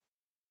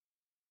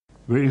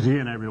Good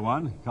evening,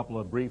 everyone. A couple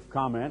of brief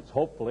comments.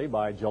 Hopefully,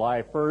 by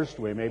July 1st,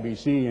 we may be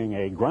seeing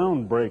a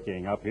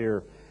groundbreaking up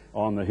here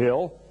on the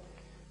Hill.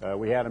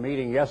 We had a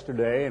meeting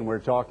yesterday, and we're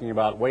talking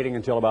about waiting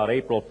until about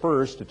April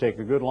 1st to take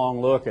a good long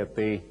look at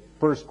the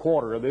first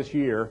quarter of this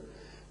year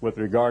with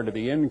regard to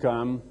the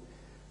income.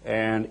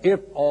 And if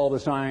all the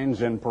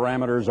signs and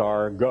parameters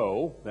are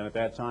go, then at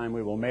that time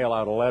we will mail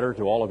out a letter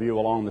to all of you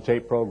along the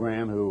tape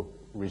program who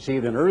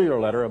received an earlier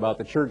letter about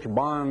the church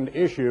bond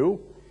issue.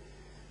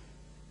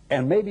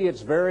 And maybe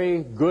it's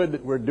very good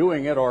that we're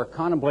doing it or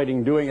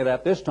contemplating doing it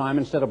at this time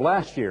instead of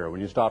last year,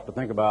 when you stop to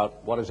think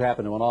about what has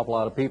happened to an awful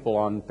lot of people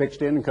on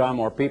fixed income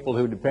or people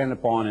who depend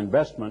upon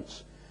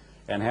investments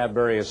and have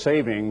various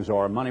savings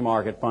or money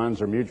market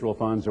funds or mutual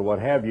funds or what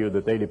have you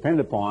that they depend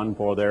upon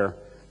for their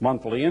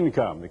monthly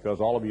income. Because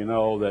all of you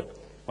know that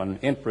when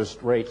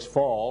interest rates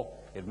fall,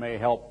 it may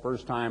help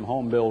first-time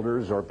home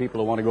builders or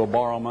people who want to go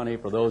borrow money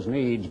for those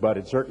needs, but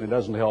it certainly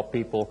doesn't help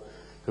people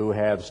who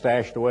have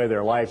stashed away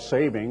their life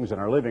savings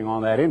and are living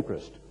on that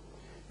interest.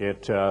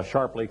 It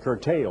sharply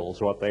curtails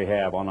what they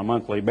have on a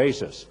monthly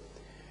basis.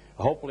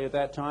 Hopefully at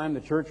that time the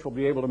church will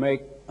be able to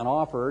make an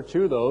offer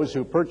to those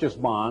who purchase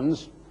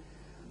bonds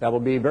that will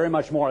be very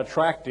much more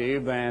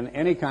attractive than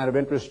any kind of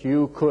interest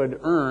you could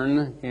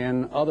earn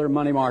in other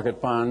money market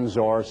funds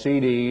or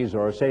CDs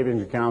or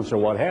savings accounts or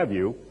what have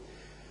you.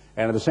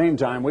 And at the same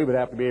time, we would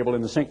have to be able,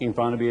 in the sinking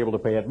fund, to be able to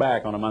pay it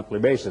back on a monthly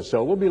basis.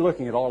 So we'll be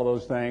looking at all of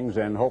those things,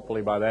 and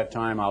hopefully by that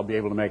time I'll be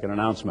able to make an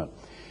announcement.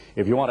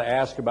 If you want to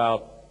ask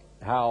about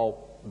how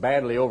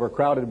badly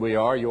overcrowded we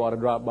are, you ought to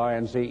drop by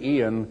and see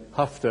Ian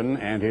Houghton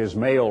and his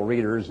mail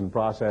readers and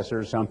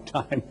processors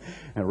sometime.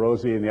 And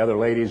Rosie and the other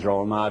ladies are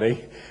all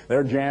naughty.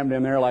 They're jammed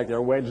in there like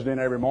they're wedged in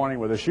every morning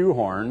with a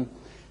shoehorn.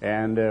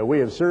 And we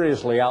have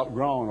seriously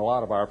outgrown a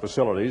lot of our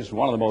facilities.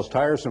 One of the most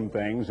tiresome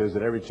things is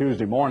that every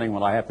Tuesday morning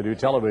when I have to do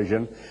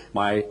television,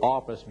 my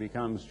office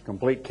becomes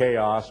complete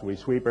chaos. We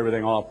sweep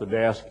everything off the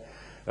desk,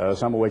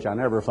 some of which I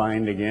never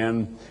find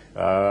again.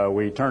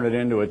 We turn it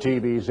into a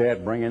TV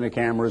set, bring in the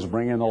cameras,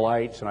 bring in the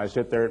lights, and I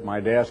sit there at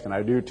my desk and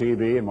I do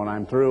TV, and when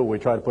I'm through, we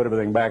try to put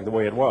everything back the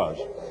way it was.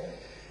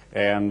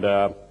 And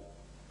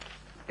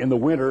in the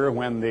winter,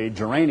 when the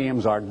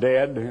geraniums are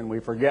dead and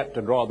we forget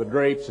to draw the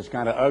drapes, it's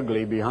kind of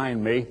ugly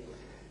behind me.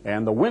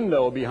 And the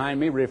window behind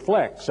me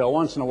reflects. So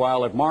once in a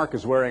while, if Mark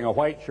is wearing a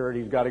white shirt,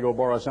 he's got to go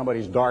borrow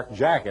somebody's dark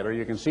jacket, or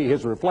you can see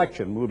his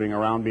reflection moving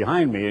around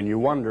behind me, and you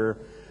wonder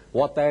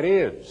what that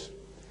is.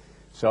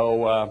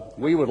 So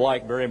we would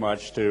like very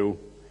much to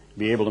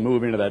be able to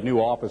move into that new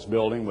office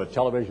building with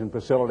television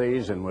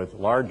facilities and with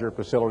larger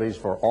facilities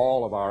for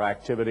all of our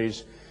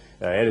activities,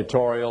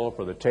 editorial,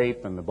 for the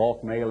tape and the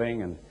bulk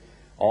mailing, and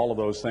all of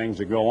those things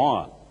that go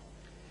on.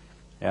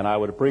 And I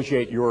would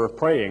appreciate your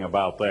praying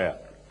about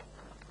that.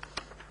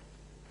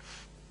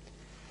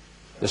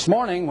 This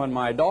morning, when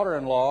my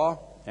daughter-in-law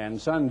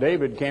and son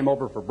David came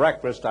over for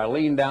breakfast, I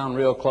leaned down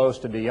real close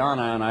to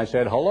Deanna and I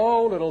said,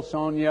 "Hello, little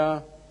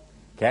Sonia.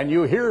 Can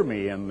you hear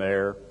me in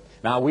there?"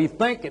 Now, we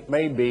think it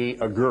may be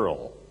a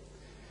girl.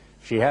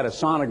 She had a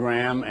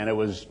sonogram and it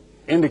was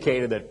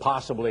indicated that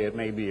possibly it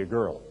may be a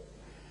girl.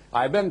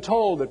 I've been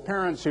told that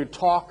parents who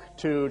talk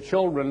to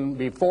children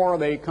before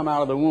they come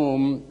out of the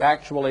womb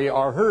actually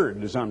are heard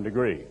to some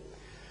degree,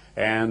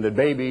 and that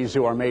babies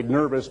who are made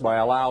nervous by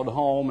a loud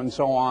home and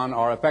so on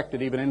are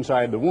affected even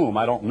inside the womb.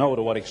 I don't know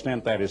to what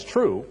extent that is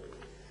true,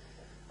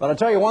 but I'll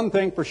tell you one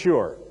thing for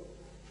sure.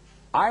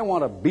 I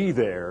want to be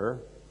there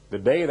the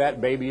day that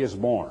baby is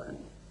born.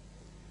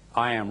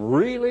 I am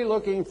really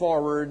looking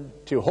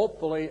forward to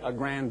hopefully a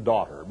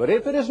granddaughter. But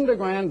if it isn't a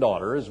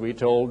granddaughter, as we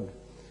told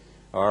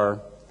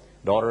our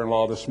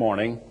daughter-in-law this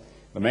morning,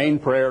 the main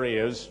prayer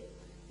is,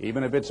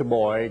 even if it's a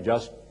boy,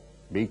 just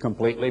be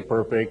completely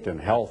perfect and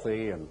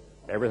healthy and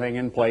everything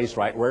in place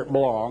right where it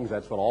belongs.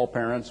 That's what all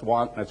parents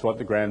want. That's what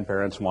the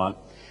grandparents want.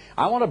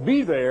 I want to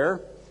be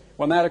there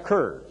when that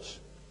occurs.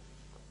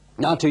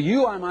 Now, to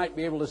you, I might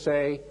be able to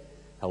say,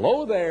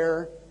 "Hello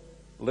there,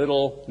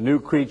 little new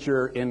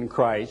creature in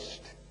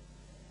Christ.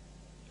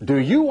 Do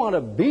you want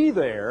to be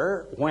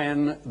there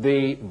when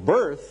the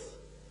birth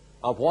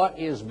of what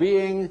is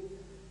being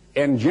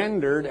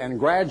engendered and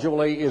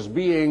gradually is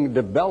being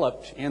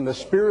developed in the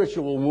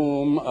spiritual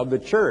womb of the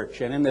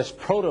church and in this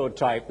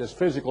prototype, this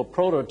physical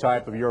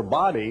prototype of your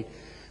body,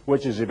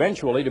 which is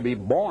eventually to be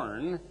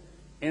born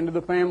into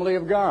the family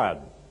of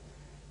God?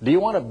 Do you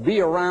want to be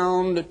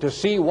around to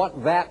see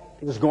what that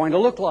is going to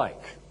look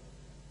like?"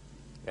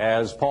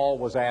 As Paul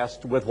was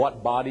asked, "With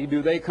what body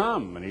do they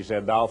come?" And he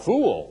said, "Thou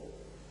fool,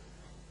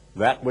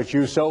 that which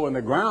you sow in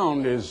the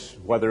ground is,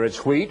 whether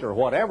it's wheat or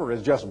whatever,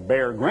 is just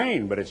bare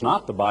grain, but it's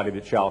not the body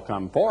that shall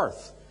come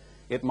forth.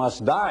 It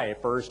must die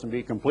first and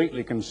be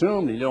completely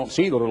consumed." And you don't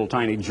see the little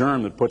tiny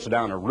germ that puts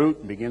down a root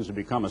and begins to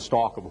become a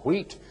stalk of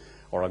wheat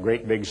or a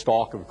great big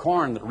stalk of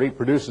corn that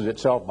reproduces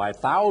itself by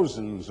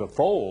thousands of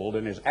fold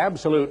and is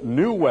absolute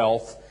new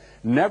wealth,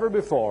 never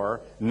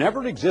before,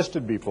 never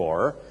existed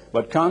before,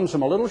 but comes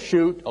from a little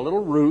shoot, a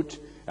little root,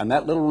 and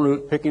that little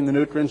root picking the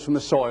nutrients from the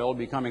soil,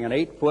 becoming an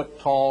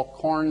 8-foot-tall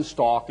corn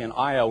stalk in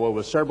Iowa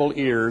with several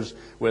ears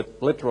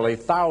with literally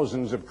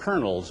thousands of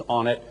kernels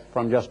on it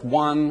from just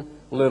one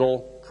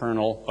little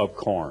kernel of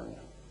corn.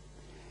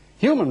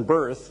 Human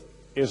birth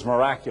is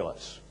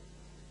miraculous.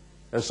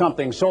 There's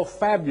something so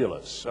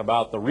fabulous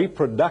about the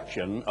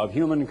reproduction of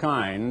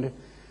humankind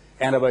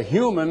and of a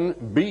human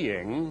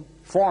being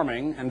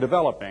forming and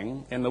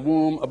developing in the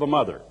womb of a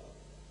mother.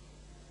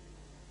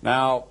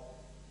 Now,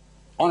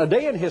 on a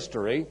day in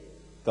history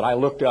that I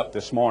looked up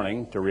this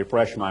morning to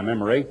refresh my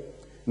memory,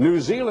 New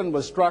Zealand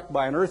was struck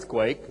by an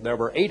earthquake. There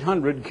were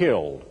 800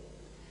 killed,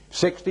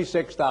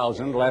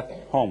 66,000 left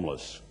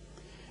homeless.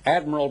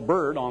 Admiral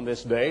Byrd on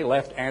this day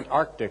left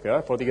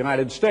Antarctica for the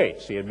United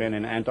States. He had been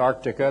in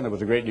Antarctica, and there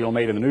was a great deal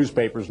made in the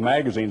newspapers and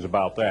magazines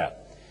about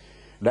that.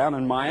 Down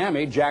in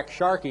Miami, Jack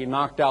Sharkey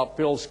knocked out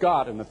Phil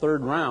Scott in the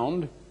 3rd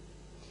round.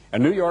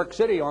 And New York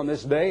City on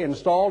this day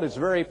installed its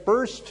very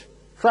first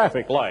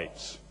traffic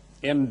lights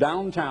in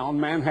downtown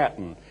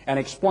Manhattan and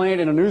explained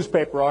in a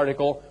newspaper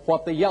article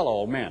what the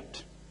yellow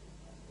meant.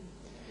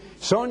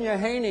 Sonia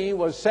Haney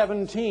was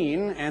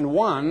 17 and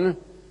won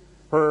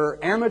her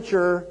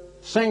amateur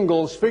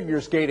singles figure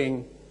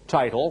skating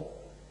title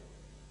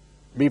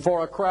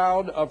before a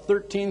crowd of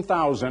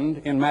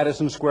 13,000 in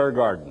Madison Square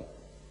Garden.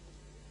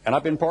 And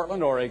up in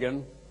Portland,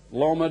 Oregon,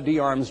 Loma D.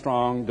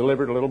 Armstrong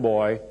delivered a little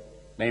boy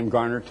named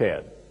Garner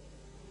Ted.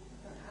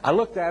 I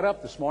looked that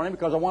up this morning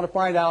because I want to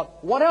find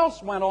out what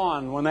else went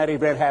on when that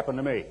event happened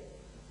to me.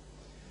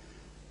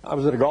 I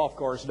was at a golf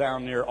course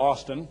down near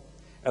Austin,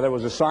 and there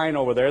was a sign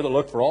over there that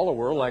looked for all the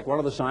world like one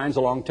of the signs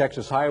along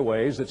Texas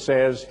highways that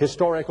says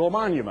Historical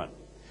Monument.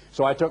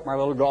 So I took my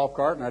little golf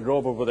cart and I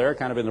drove over there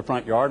kind of in the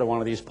front yard of one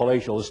of these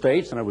palatial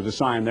estates, and there was a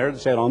sign there that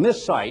said, on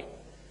this site,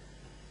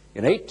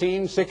 in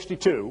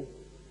 1862,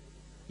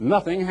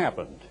 nothing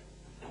happened.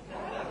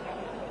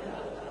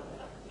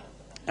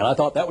 And I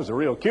thought that was a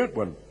real cute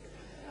one.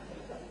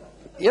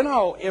 You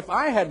know, if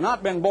I had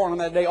not been born on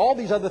that day, all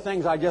these other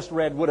things I just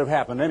read would have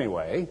happened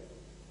anyway.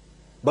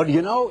 But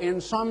you know,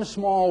 in some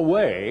small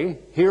way,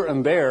 here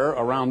and there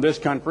around this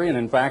country, and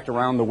in fact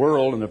around the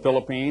world, in the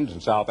Philippines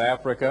and South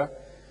Africa,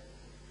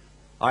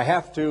 I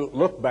have to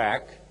look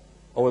back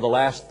over the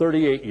last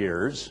 38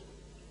 years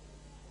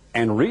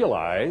and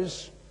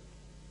realize,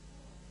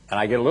 and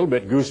I get a little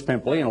bit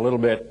goose-pimply and a little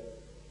bit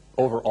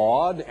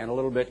overawed and a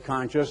little bit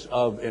conscious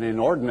of an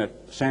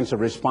inordinate sense of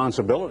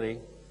responsibility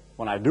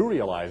when I do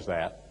realize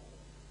that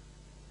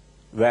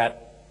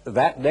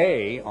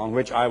day on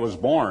which I was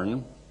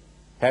born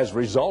has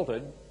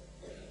resulted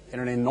in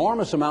an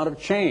enormous amount of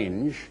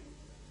change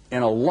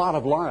in a lot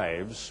of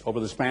lives over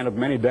the span of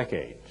many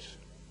decades.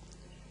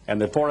 And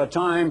that for a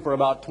time, for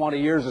about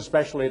 20 years,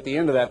 especially at the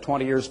end of that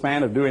 20-year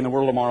span of doing the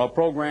World Tomorrow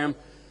program,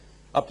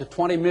 up to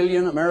 20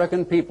 million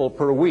American people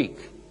per week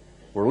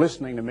were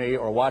listening to me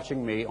or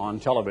watching me on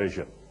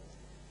television.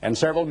 And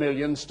several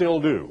million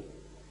still do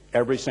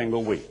every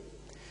single week.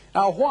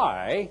 Now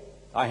why,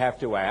 I have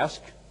to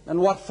ask, and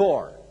what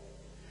for?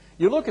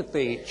 You look at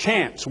the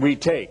chance we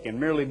take in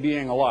merely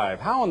being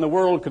alive. How in the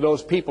world could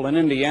those people in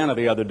Indiana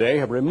the other day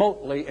have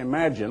remotely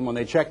imagined when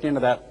they checked into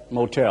that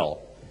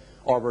motel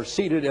or were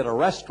seated at a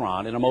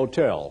restaurant in a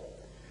motel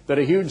that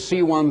a huge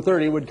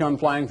C-130 would come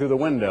flying through the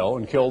window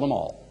and kill them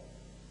all?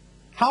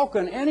 How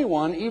can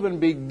anyone even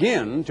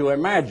begin to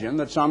imagine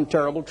that some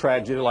terrible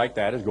tragedy like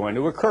that is going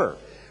to occur?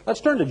 Let's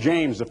turn to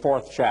James, the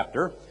 4th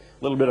chapter.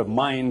 A little bit of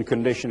mind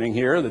conditioning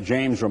here that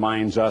James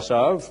reminds us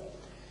of.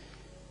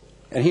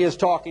 And he is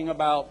talking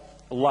about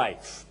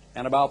life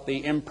and about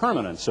the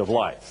impermanence of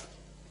life.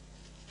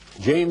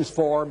 James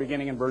 4,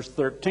 beginning in verse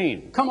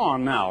 13. Come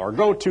on now, or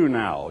go to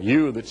now,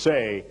 you that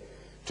say,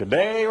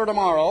 today or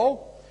tomorrow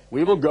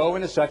we will go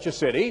into such a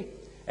city,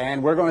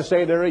 and we're going to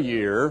stay there a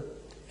year,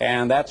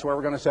 and that's where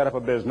we're going to set up a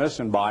business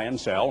and buy and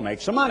sell,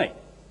 make some money.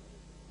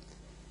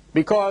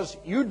 Because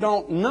you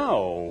don't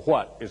know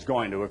what is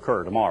going to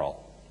occur tomorrow.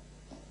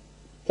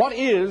 What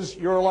is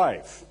your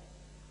life?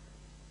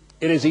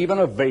 It is even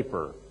a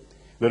vapor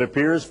that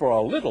appears for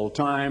a little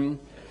time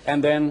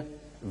and then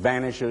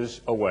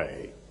vanishes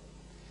away.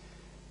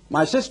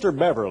 My sister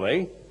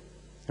Beverly,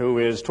 who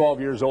is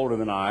 12 years older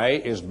than I,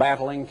 is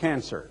battling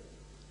cancer.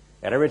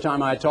 And every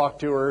time I talk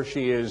to her,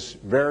 she is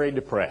very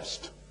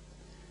depressed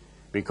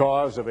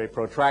because of a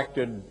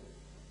protracted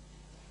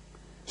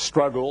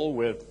struggle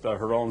with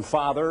her own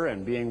father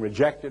and being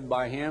rejected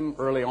by him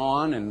early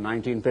on in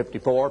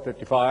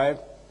 1954-55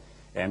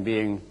 and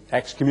being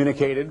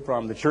excommunicated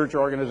from the church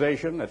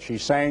organization that she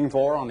sang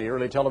for on the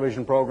early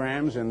television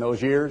programs in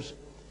those years.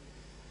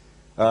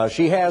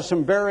 She has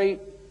some very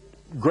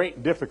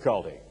great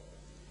difficulty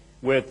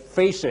with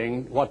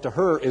facing what to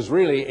her is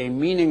really a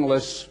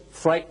meaningless,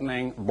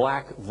 frightening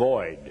black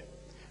void.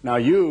 Now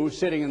you,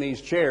 sitting in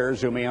these chairs,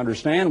 who may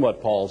understand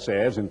what Paul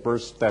says in 1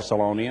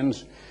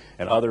 Thessalonians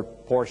and other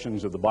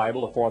portions of the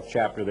Bible, the 4th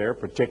chapter there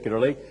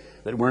particularly,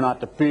 that we're not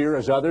to fear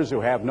as others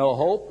who have no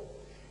hope,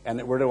 and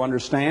that we're to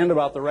understand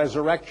about the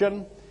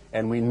resurrection,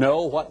 and we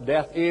know what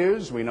death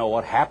is, we know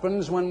what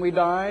happens when we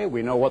die,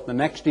 we know what the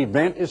next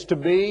event is to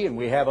be, and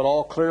we have it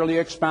all clearly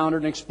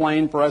expounded and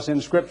explained for us in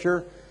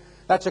Scripture,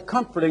 that's a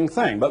comforting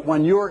thing. But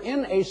when you're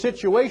in a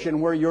situation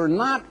where you're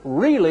not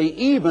really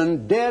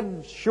even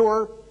dead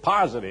sure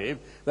positive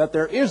that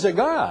there is a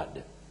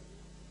God,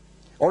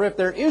 or if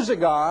there is a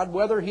God,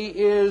 whether He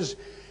is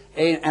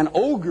an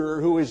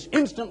ogre who is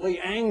instantly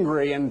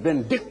angry and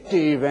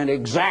vindictive and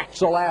exacts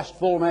the last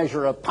full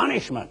measure of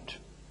punishment,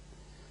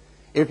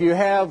 if you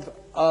have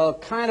a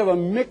kind of a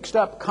mixed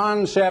up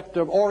concept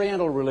of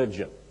Oriental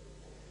religion,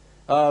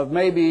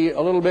 maybe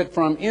a little bit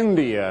from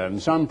India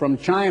and some from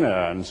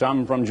China and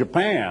some from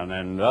Japan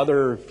and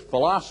other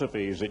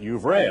philosophies that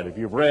you've read, if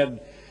you've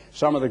read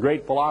some of the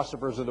great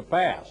philosophers of the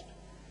past,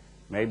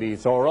 maybe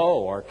Thoreau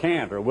or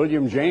Kant or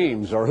William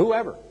James or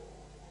whoever,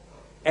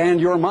 and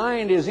your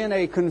mind is in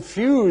a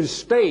confused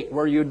state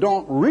where you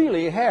don't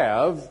really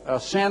have a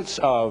sense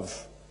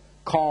of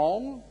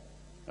calm,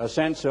 a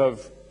sense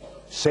of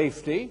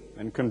safety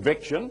and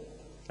conviction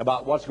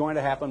about what's going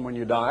to happen when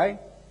you die,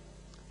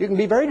 you can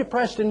be very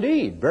depressed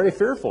indeed, very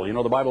fearful. You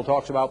know, the Bible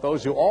talks about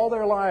those who all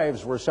their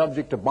lives were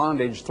subject to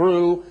bondage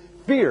through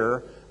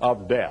fear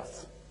of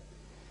death.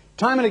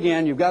 Time and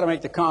again, you've got to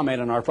make the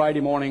comment in our Friday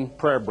morning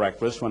prayer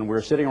breakfast when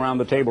we're sitting around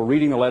the table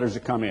reading the letters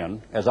that come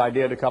in, as I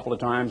did a couple of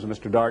times, and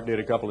Mr. Dart did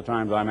a couple of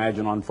times, I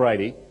imagine, on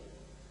Friday.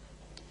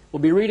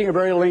 We'll be reading a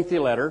very lengthy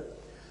letter,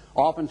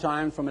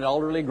 oftentimes from an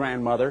elderly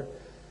grandmother.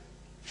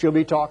 She'll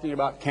be talking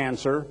about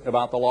cancer,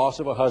 about the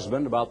loss of a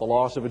husband, about the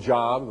loss of a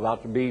job,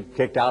 about to be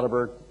kicked out of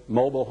her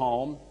mobile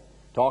home,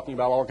 talking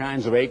about all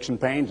kinds of aches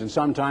and pains, and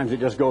sometimes it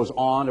just goes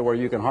on to where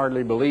you can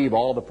hardly believe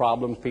all the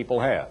problems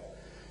people have.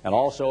 And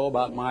also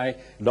about my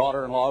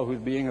daughter-in-law who's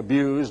being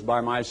abused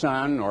by my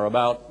son, or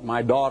about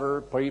my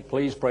daughter,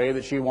 please pray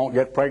that she won't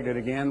get pregnant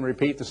again,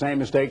 repeat the same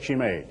mistake she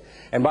made.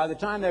 And by the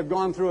time they've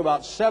gone through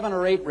about 7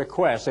 or 8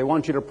 requests they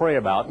want you to pray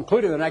about,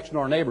 including the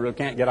next-door neighbor who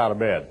can't get out of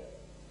bed,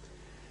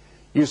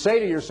 you say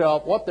to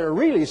yourself, what they're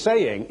really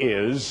saying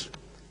is,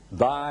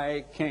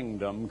 thy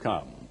kingdom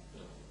come.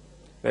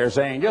 They're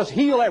saying, just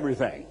heal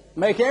everything,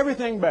 make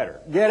everything better,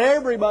 get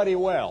everybody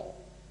well,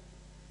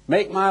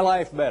 make my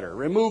life better,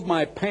 remove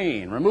my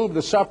pain, remove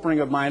the suffering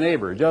of my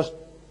neighbor, just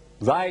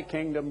thy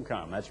kingdom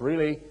come. That's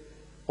really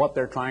what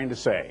they're trying to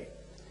say.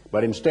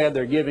 But instead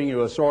they're giving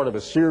you a sort of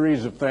a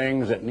series of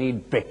things that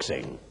need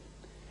fixing.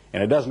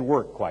 And it doesn't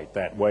work quite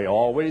that way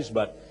always,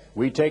 but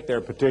we take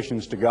their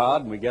petitions to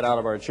God, and we get out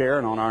of our chair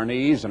and on our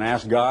knees and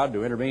ask God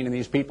to intervene in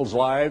these people's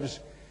lives.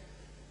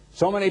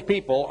 So many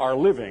people are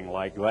living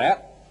like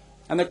that,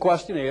 and the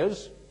question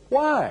is,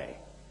 why?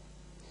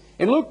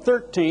 In Luke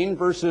 13,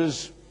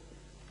 verses,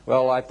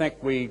 well, I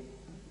think we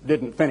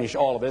didn't finish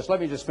all of this.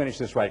 Let me just finish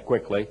this right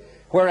quickly.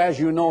 Whereas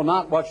you know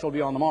not what shall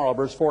be on the morrow,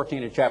 verse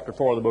 14 of chapter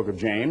 4 of the book of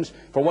James.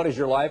 For what is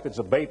your life? It's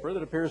a vapor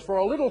that appears for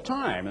a little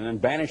time and then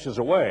vanishes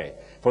away.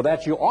 For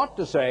that you ought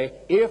to say,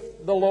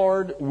 if the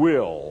Lord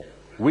will,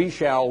 we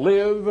shall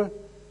live,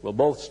 we'll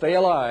both stay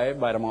alive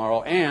by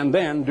tomorrow, and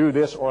then do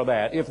this or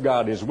that, if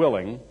God is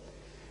willing.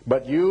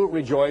 But you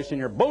rejoice in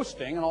your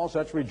boasting, and all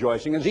such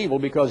rejoicing is evil,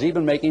 because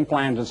even making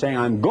plans and saying,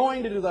 I'm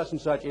going to do thus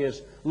and such,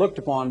 is looked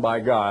upon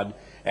by God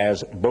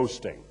as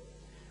boasting.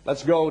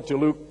 Let's go to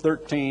Luke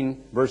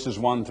 13, verses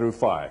 1 through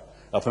 5.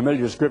 A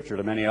familiar scripture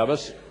to many of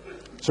us.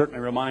 Certainly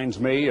reminds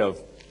me of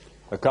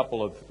a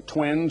couple of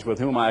twins with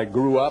whom I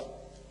grew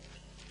up,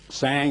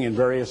 sang in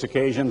various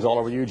occasions all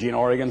over Eugene,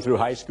 Oregon through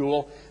high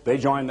school. They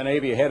joined the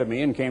Navy ahead of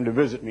me and came to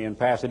visit me in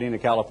Pasadena,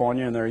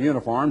 California in their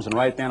uniforms, and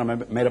right then I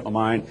made up my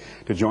mind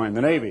to join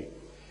the Navy.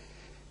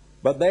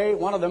 But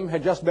one of them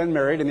had just been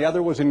married and the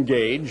other was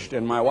engaged,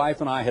 and my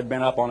wife and I had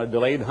been up on a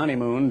delayed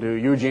honeymoon to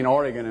Eugene,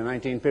 Oregon in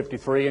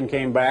 1953 and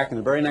came back, and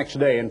the very next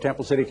day in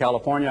Temple City,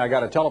 California, I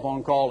got a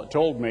telephone call that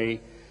told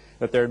me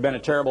that there had been a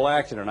terrible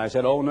accident. I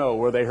said, oh no,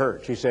 were they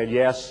hurt? She said,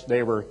 yes,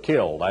 they were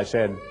killed. I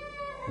said,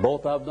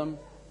 both of them?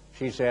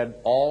 She said,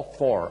 all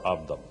 4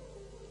 of them.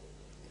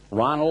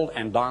 Ronald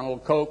and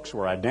Donald Coates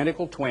were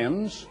identical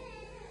twins.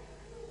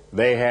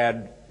 They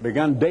had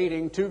begun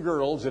dating 2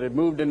 girls that had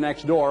moved in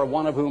next door,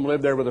 one of whom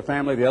lived there with a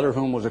family, the other of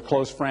whom was a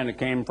close friend that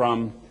came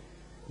from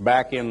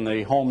back in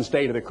the home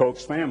state of the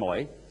Coates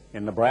family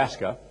in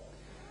Nebraska.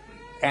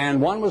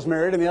 And one was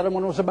married and the other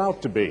one was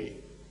about to be.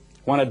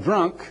 When a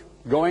drunk,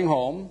 going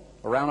home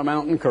around a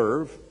mountain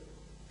curve,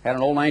 had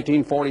an old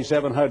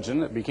 1947 Hudson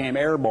that became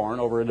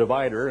airborne over a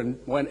divider and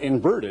went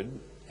inverted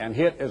and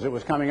hit as it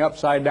was coming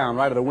upside down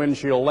right at the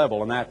windshield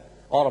level in that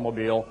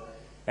automobile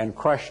and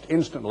crushed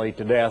instantly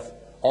to death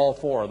all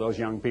 4 of those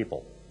young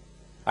people.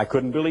 I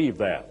couldn't believe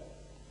that.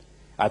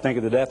 I think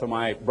of the death of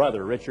my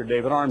brother, Richard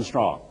David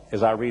Armstrong,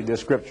 as I read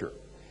this scripture.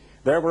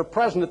 There were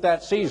present at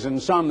that season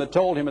some that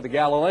told him of the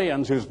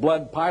Galileans whose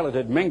blood Pilate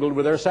had mingled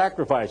with their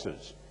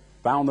sacrifices,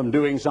 found them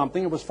doing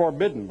something that was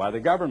forbidden by the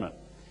government.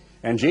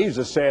 And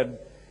Jesus said,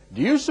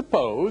 do you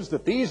suppose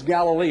that these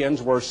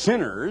Galileans were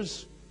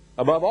sinners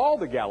above all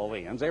the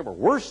Galileans? They were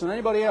worse than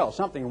anybody else,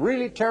 something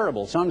really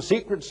terrible, some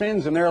secret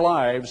sins in their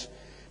lives.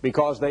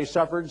 because they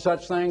suffered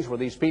such things? Were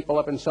these people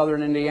up in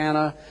southern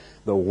Indiana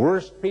the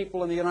worst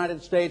people in the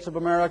United States of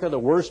America, the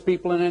worst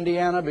people in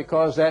Indiana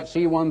because that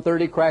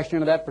C-130 crashed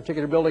into that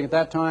particular building at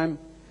that time?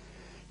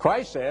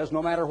 Christ says,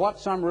 no matter what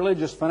some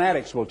religious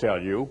fanatics will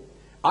tell you,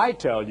 I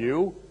tell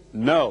you,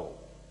 no.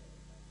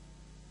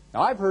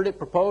 Now, I've heard it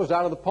proposed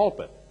out of the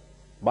pulpit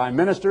by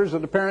ministers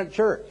of the parent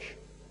church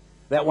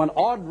that when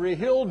Audrey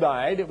Hill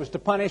died, it was to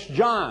punish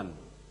John.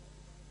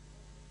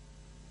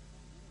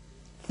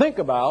 Think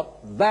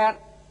about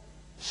that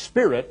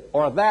spirit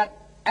or that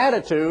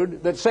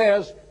attitude that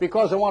says,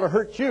 because I want to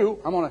hurt you,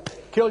 I'm going to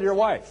kill your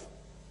wife.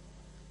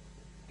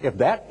 If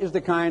that is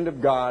the kind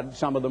of God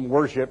some of them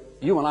worship,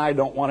 you and I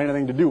don't want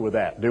anything to do with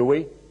that, do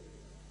we?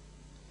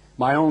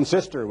 My own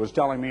sister was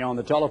telling me on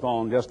the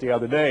telephone just the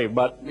other day,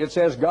 but it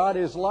says God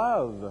is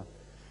love.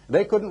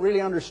 They couldn't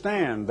really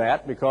understand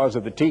that because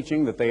of the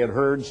teaching that they had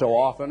heard so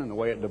often and the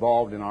way it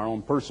devolved in our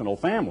own personal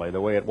family,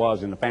 the way it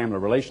was in the family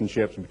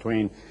relationships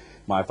between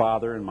my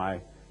father and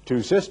my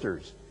two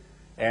sisters.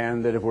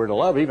 And that if we're to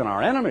love even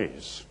our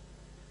enemies,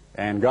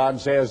 and God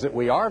says that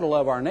we are to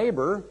love our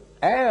neighbor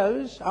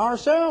as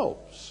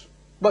ourselves.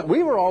 But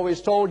we were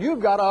always told, you've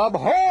got to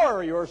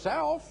abhor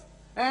yourself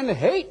and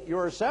hate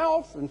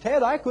yourself. And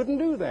Ted, I couldn't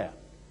do that.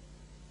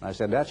 And I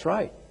said, that's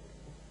right.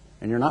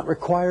 And you're not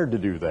required to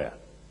do that.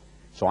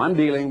 So I'm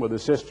dealing with a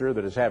sister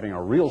that is having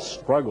a real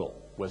struggle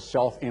with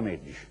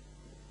self-image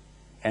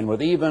and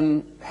with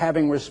even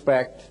having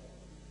respect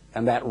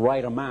and that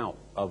right amount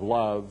of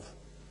love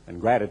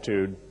and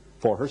gratitude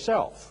for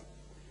herself,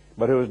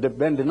 but who has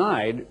been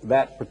denied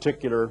that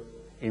particular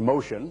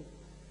emotion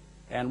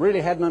and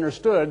really hadn't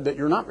understood that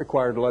you're not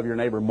required to love your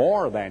neighbor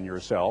more than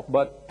yourself,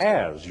 but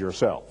as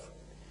yourself.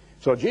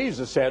 So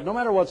Jesus said, no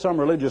matter what some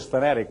religious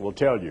fanatic will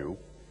tell you,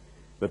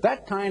 that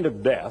that kind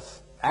of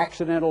death,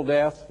 accidental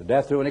death,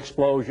 death through an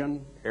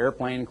explosion,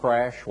 airplane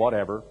crash,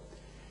 whatever,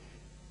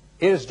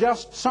 is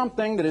just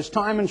something that is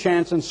time and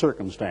chance and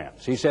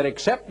circumstance. He said,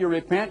 except you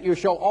repent, you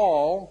shall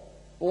all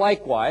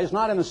likewise,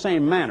 not in the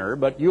same manner,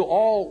 but you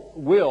all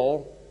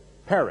will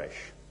perish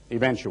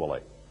eventually.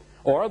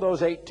 Or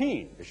those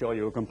 18, to show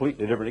you a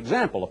completely different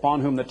example,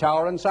 upon whom the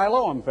tower in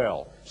Siloam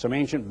fell. Some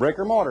ancient brick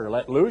or mortar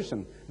let loose,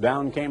 and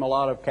down came a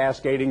lot of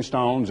cascading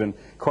stones and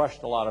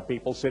crushed a lot of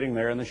people sitting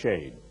there in the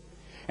shade.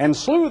 And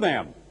slew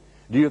them.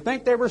 Do you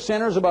think they were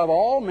sinners above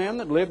all men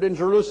that lived in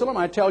Jerusalem?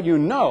 I tell you,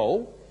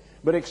 no.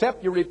 But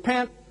except you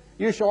repent,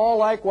 you shall all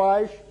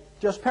likewise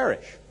just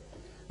perish.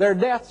 Their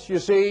deaths, you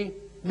see,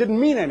 didn't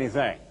mean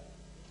anything.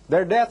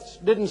 Their deaths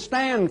didn't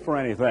stand for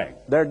anything.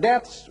 Their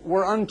deaths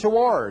were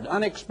untoward,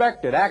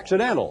 unexpected,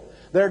 accidental.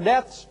 Their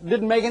deaths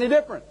didn't make any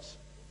difference.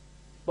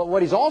 But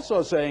what he's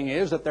also saying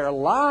is that their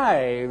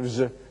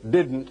lives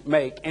didn't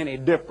make any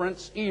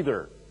difference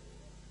either.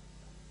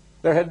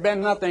 There had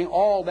been nothing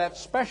all that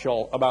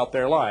special about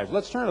their lives.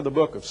 Let's turn to the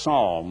book of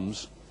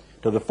Psalms,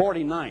 to the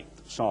 49th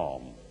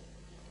Psalm,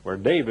 where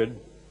David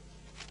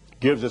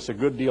gives us a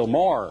good deal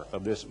more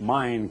of this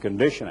mind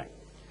conditioning.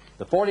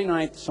 The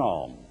 49th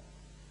Psalm.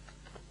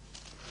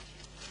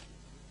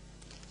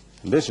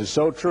 And this is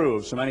so true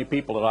of so many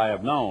people that I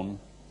have known.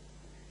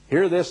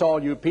 Hear this,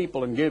 all you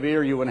people, and give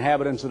ear, you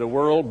inhabitants of the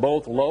world,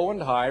 both low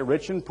and high,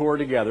 rich and poor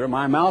together.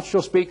 My mouth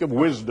shall speak of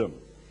wisdom,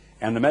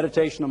 and the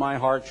meditation of my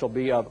heart shall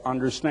be of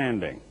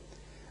understanding.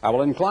 I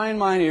will incline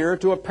mine ear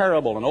to a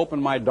parable, and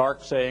open my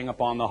dark saying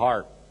upon the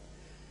heart.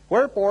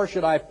 Wherefore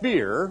should I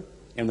fear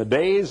in the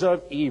days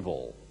of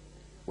evil,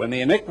 when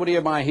the iniquity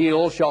of my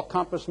heels shall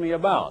compass me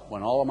about,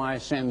 when all of my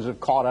sins have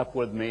caught up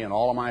with me, and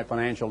all of my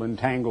financial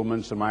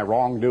entanglements and my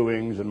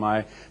wrongdoings and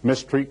my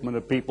mistreatment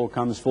of people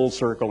comes full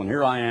circle, and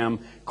here I am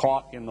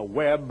caught in the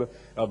web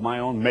of my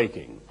own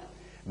making.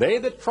 They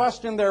that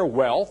trust in their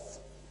wealth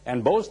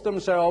and boast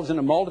themselves in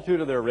the multitude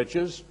of their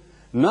riches,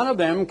 none of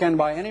them can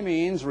by any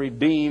means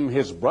redeem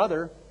his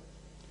brother,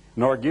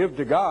 nor give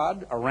to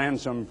God a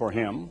ransom for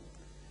him.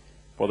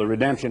 For the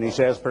redemption, he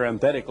says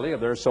parenthetically, of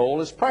their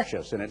soul is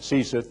precious, and it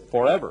ceaseth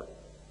forever.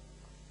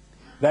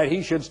 That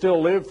he should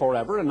still live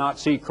forever and not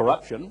see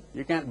corruption.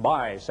 You can't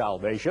buy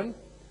salvation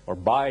or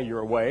buy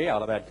your way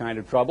out of that kind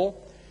of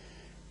trouble.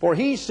 For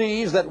he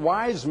sees that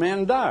wise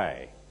men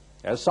die,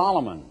 as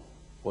Solomon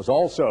was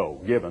also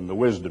given the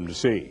wisdom to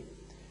see.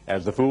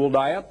 As the fool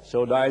dieth,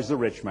 so dies the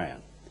rich man.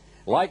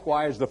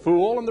 Likewise the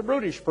fool and the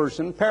brutish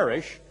person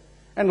perish,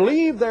 and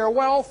leave their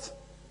wealth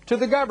to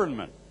the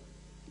government.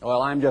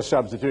 Well, I'm just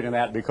substituting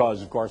that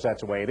because, of course,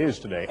 that's the way it is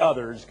today.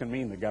 Others can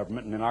mean the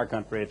government, and in our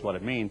country it's what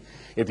it means.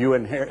 If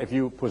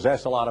you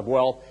possess a lot of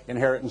wealth,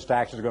 inheritance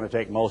tax is going to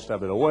take most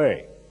of it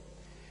away.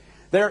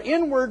 Their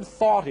inward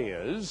thought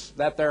is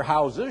that their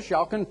houses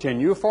shall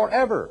continue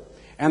forever,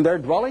 and their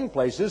dwelling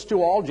places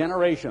to all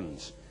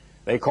generations.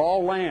 They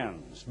call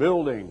lands,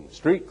 buildings,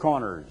 street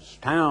corners,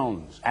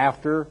 towns,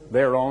 after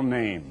their own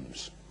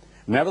names.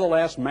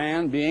 Nevertheless,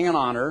 man, being in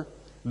honor,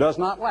 does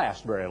not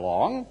last very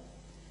long.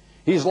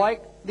 He's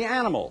like the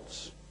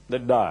animals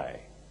that die.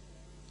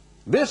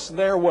 This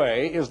their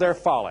way is their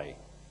folly,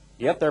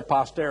 yet their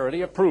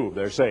posterity approve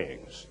their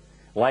sayings.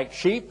 Like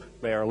sheep,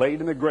 they are laid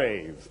in the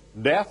grave.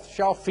 Death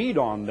shall feed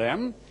on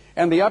them,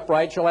 And the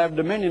upright shall have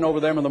dominion over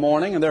them in the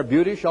morning, and their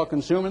beauty shall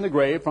consume in the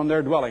grave from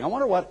their dwelling. I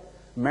wonder what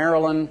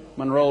Marilyn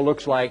Monroe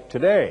looks like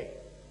today.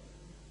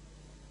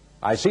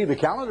 I see the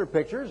calendar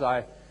pictures.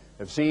 I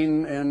have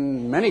seen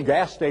in many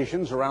gas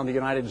stations around the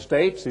United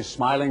States these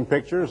smiling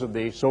pictures of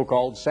the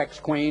so-called sex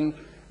queen.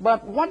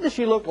 But what does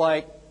she look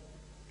like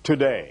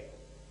today?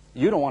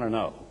 You don't want to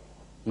know.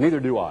 Neither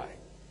do I.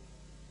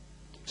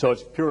 So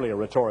it's purely a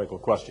rhetorical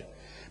question.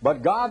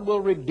 But God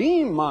will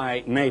redeem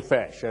my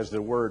nephesh, as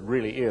the word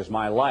really is,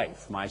 my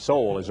life. My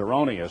soul is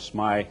erroneous,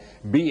 my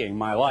being,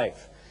 my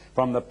life,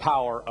 from the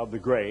power of the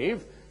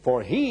grave,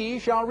 for he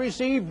shall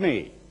receive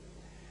me.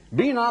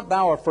 Be not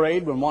thou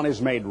afraid when one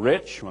is made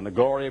rich, when the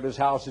glory of his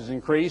house is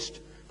increased,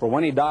 for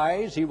when he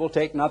dies he will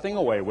take nothing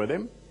away with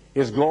him.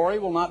 His glory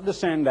will not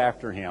descend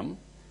after him.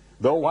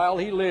 Though while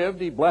he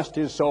lived he blessed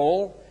his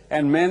soul,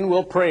 and men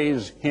will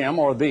praise him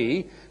or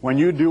thee when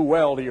you do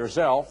well to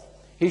yourself.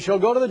 He shall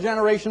go to the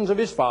generations of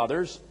his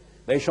fathers.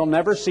 They shall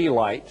never see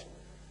light.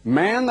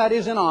 Man that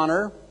is in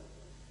honor,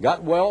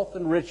 got wealth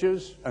and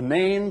riches, a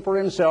name for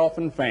himself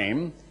and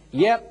fame,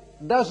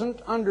 yet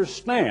doesn't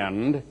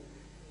understand,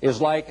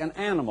 is like an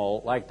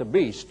animal, like the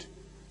beast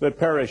that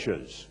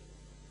perishes.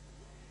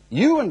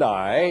 You and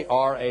I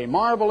are a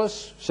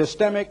marvelous,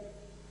 systemic,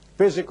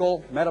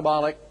 physical,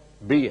 metabolic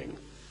being.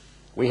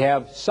 We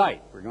have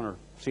sight. We're going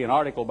to see an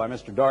article by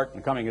Mr. Dart in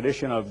the coming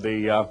edition of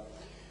the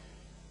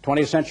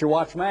 20th Century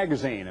Watch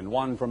magazine, and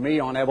one from me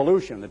on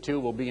evolution. The two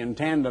will be in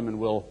tandem and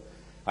will,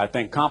 I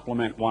think,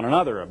 complement one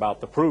another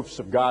about the proofs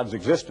of God's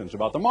existence,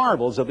 about the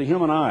marvels of the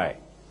human eye.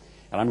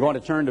 And I'm going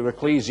to turn to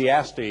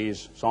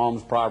Ecclesiastes,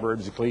 Psalms,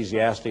 Proverbs,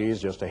 Ecclesiastes,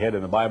 just ahead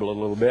in the Bible a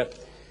little bit,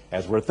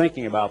 as we're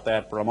thinking about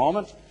that for a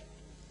moment,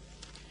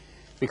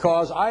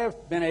 because I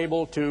have been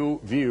able to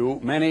view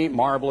many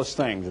marvelous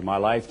things in my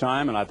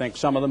lifetime, and I think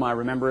some of them I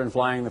remember in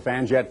flying the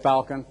Fanjet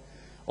Falcon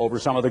over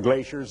some of the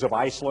glaciers of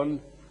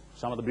Iceland,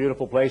 some of the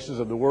beautiful places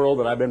of the world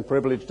that I've been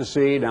privileged to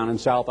see, down in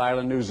South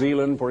Island, New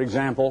Zealand, for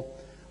example,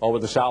 over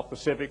the South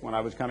Pacific when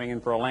I was coming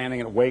in for a landing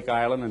at Wake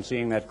Island and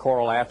seeing that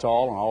coral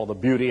atoll and all the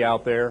beauty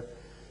out there.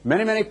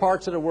 Many, many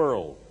parts of the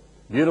world,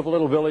 beautiful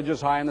little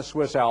villages high in the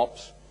Swiss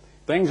Alps,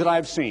 things that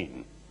I've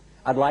seen.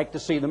 I'd like to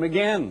see them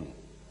again.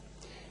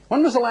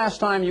 When was the last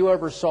time you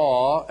ever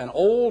saw an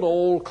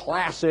old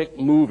classic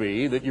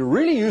movie that you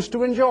really used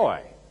to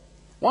enjoy?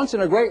 Once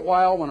in a great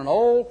while, when an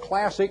old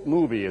classic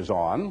movie is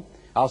on,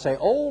 I'll say,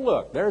 oh,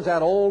 look, there's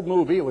that old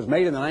movie. It was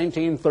made in the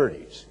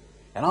 1930s.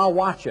 And I'll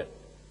watch it.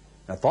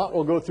 And a thought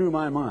will go through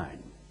my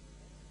mind.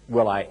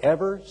 Will I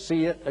ever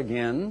see it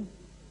again?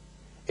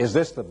 Is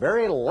this the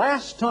very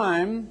last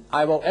time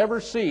I will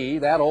ever see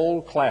that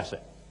old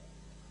classic?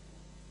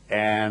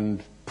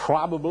 And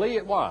probably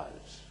it was.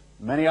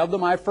 Many of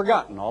them I've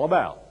forgotten all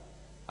about.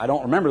 I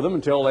don't remember them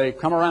until they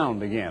come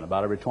around again,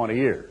 about every 20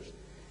 years.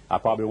 I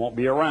probably won't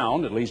be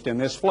around, at least in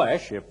this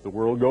flesh, if the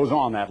world goes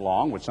on that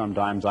long, which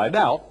sometimes I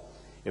doubt,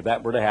 if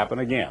that were to happen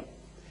again.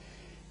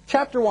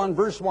 Chapter 1,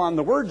 verse 1,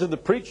 the words of the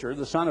preacher,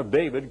 the son of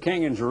David,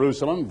 king in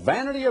Jerusalem,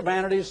 vanity of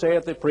vanities,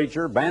 saith the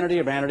preacher, vanity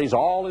of vanities,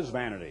 all is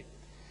vanity.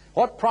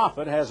 What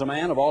profit has a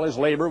man of all his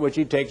labor which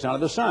he takes under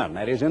the sun?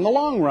 That is, in the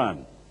long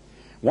run.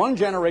 One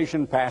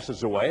generation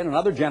passes away and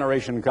another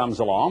generation comes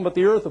along, but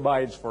the earth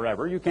abides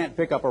forever. You can't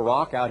pick up a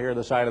rock out here at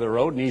the side of the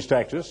road in East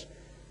Texas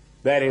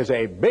that is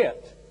a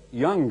bit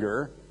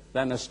younger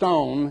than the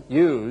stone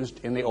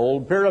used in the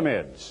old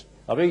pyramids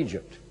of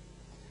Egypt.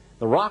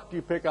 The rock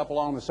you pick up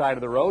along the side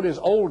of the road is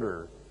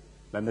older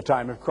than the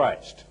time of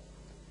Christ.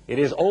 It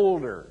is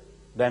older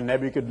than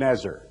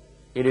Nebuchadnezzar.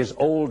 It is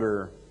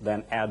older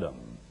than Adam.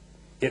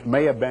 It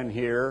may have been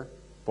here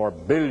for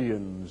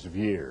billions of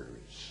years.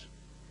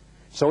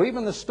 So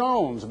even the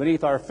stones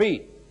beneath our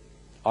feet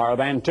are of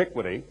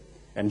antiquity,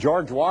 and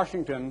George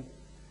Washington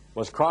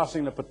was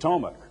crossing the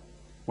Potomac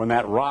when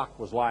that rock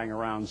was lying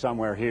around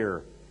somewhere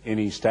here in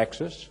East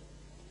Texas.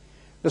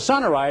 The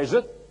sun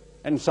ariseth,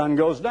 and sun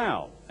goes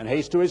down, and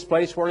hastes to his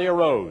place where he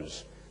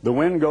arose. The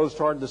wind goes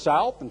toward the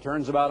south and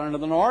turns about unto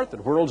the north.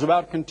 It whirls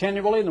about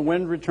continually, and the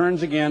wind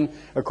returns again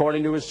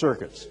according to his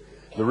circuits.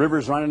 The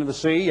rivers run into the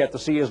sea, yet the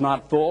sea is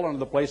not full. Unto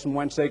the place from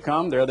whence they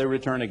come, there they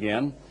return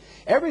again.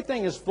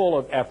 Everything is full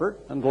of effort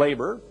and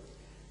labor.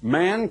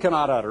 Man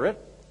cannot utter it.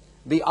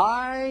 The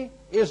eye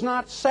is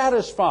not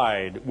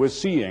satisfied with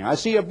seeing. I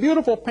see a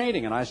beautiful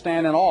painting, and I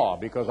stand in awe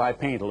because I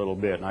paint a little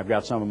bit, and I've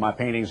got some of my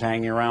paintings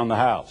hanging around the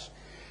house.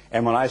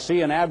 And when I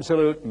see an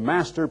absolute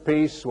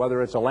masterpiece,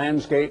 whether it's a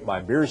landscape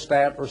by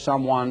Bierstadt or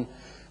someone,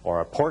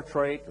 or a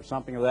portrait or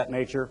something of that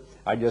nature,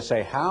 I just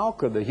say, how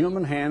could the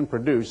human hand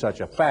produce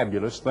such a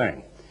fabulous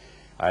thing?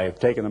 I've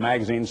taken the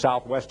magazine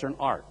Southwestern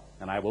Art,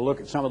 and I will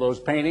look at some of those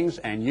paintings,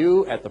 and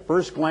you, at the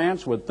first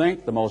glance, would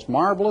think the most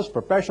marvelous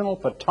professional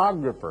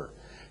photographer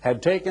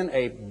had taken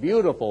a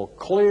beautiful,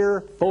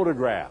 clear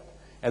photograph.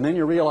 And then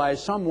you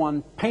realize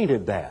someone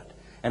painted that.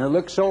 And it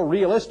looks so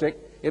realistic,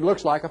 it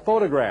looks like a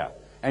photograph.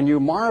 And you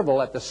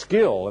marvel at the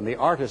skill and the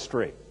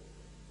artistry.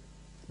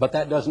 But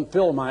that doesn't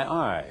fill my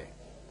eye.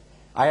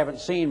 I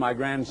haven't seen my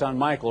grandson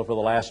Michael for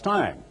the last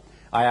time.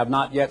 I have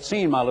not yet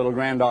seen my little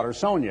granddaughter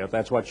Sonia, if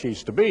that's what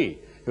she's to be.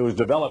 who is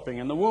developing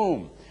in the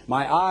womb.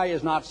 My eye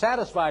is not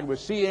satisfied with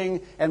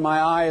seeing, and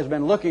my eye has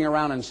been looking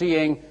around and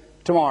seeing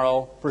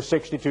tomorrow for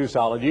 62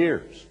 solid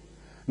years.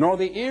 Nor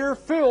the ear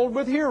filled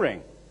with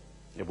hearing.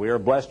 If we are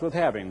blessed with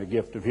having the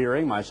gift of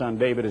hearing, my son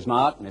David is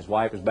not, and his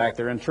wife is back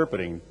there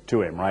interpreting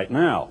to him right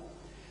now.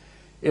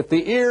 If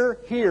the ear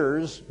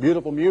hears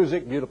beautiful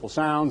music, beautiful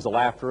sounds, the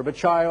laughter of a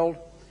child,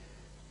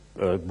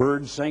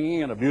 birds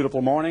singing in a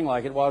beautiful morning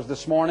like it was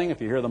this morning,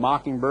 if you hear the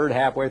mockingbird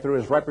halfway through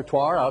his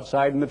repertoire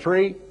outside in the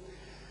tree,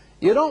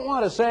 you don't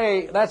want to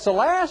say, that's the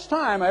last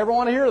time I ever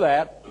want to hear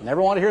that.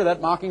 Never want to hear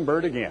that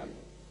mockingbird again.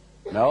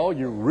 No,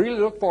 you really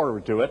look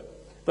forward to it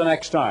the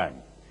next time.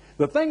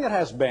 The thing that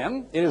has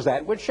been, it is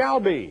that which shall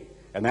be.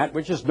 And that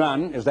which is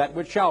done is that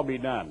which shall be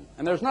done.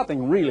 And there's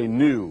nothing really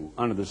new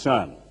under the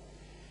sun.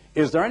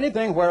 Is there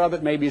anything whereof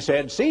it may be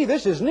said, see,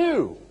 this is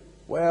new?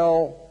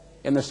 Well,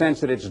 in the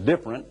sense that it's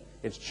different,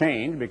 it's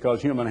changed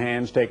because human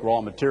hands take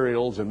raw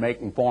materials and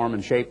make and form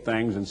and shape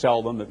things and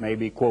sell them that may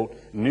be, quote,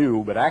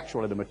 new, but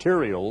actually the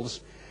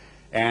materials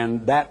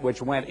and that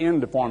which went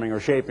into forming or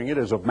shaping it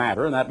is of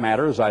matter, and that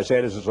matter, as I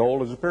said, is as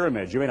old as the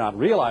pyramids. You may not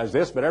realize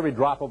this, but every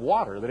drop of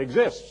water that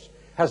exists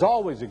has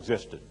always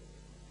existed.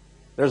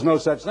 There's no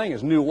such thing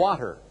as new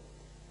water.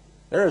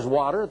 There is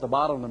water at the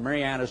bottom of the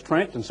Marianas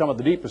Trench and some of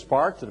the deepest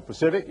parts of the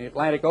Pacific and the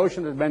Atlantic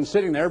Ocean that have been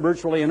sitting there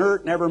virtually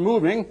inert, never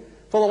moving,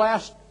 for the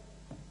last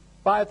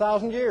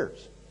 5,000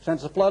 years,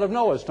 since the flood of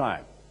Noah's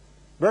time.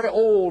 Very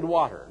old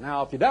water.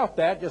 Now, if you doubt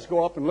that, just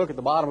go up and look at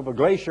the bottom of a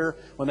glacier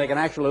when they can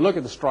actually look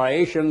at the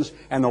striations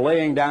and the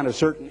laying down of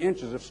certain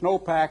inches of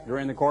snowpack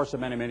during the course of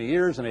many, many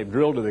years, and they've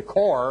drilled to the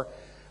core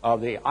of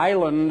the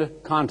island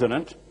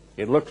continent.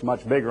 It looks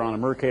much bigger on a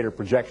Mercator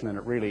projection than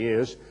it really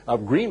is,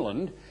 of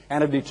Greenland,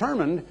 and have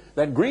determined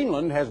that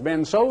Greenland has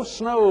been so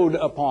snowed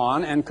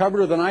upon and covered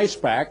with an ice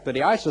pack that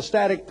the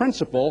isostatic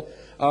principle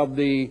of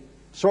the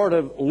sort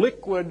of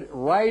liquid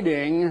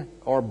riding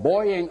or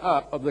buoying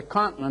up of the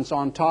continents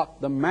on top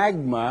the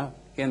magma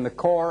in the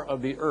core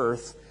of the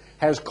earth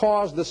has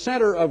caused the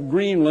center of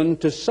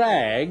Greenland to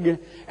sag,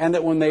 and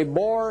that when they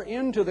bore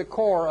into the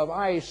core of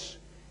ice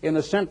in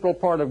the central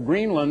part of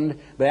Greenland,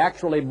 they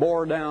actually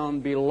bore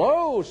down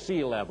below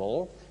sea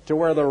level to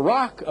where the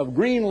rock of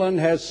Greenland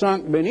has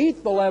sunk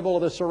beneath the level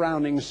of the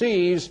surrounding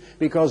seas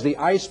because the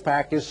ice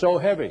pack is so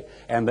heavy.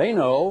 And they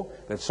know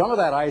that some of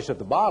that ice at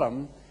the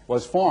bottom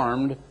was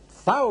formed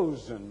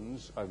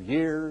thousands of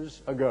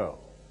years ago.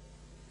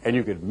 And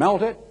you could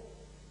melt it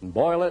and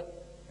boil it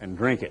and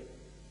drink it.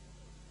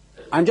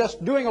 I'm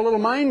just doing a little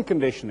mind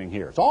conditioning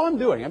here. It's all I'm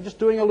doing. I'm just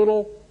doing a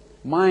little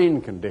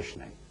mind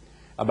conditioning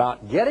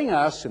about getting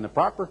us in the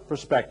proper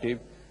perspective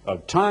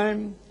of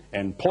time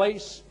and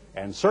place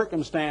and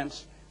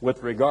circumstance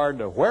with regard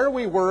to where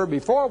we were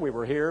before we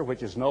were here,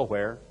 which is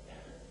nowhere,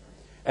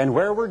 and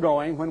where we're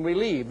going when we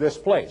leave this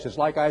place. It's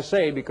like I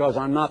say, because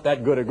I'm not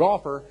that good a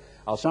golfer,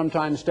 I'll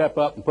sometimes step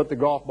up and put the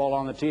golf ball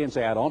on the tee and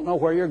say, I don't know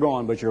where you're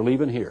going, but you're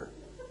leaving here.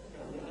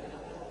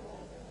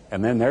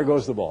 And then there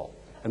goes the ball.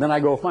 And then I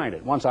go find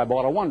it. Once I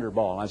bought a wonder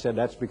ball, and I said,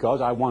 that's because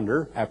I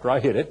wonder, after I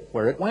hit it,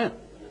 where it went.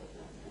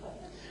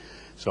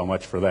 So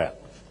much for that.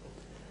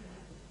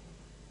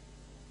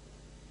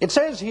 It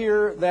says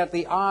here that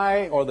the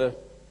eye, or the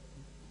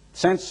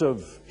sense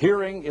of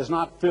hearing, is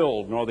not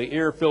filled, nor the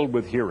ear filled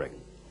with hearing.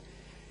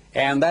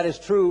 And that is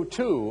true,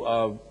 too,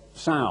 of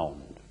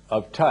sound,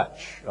 of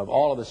touch, of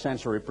all of the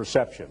sensory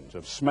perceptions,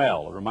 of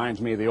smell. It reminds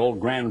me of the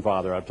old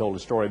grandfather. I've told a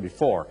story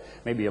before,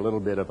 maybe a little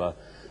bit of a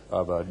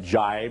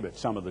jibe at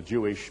some of the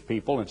Jewish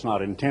people. It's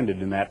not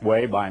intended in that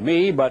way by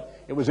me,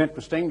 but it was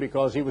interesting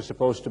because he was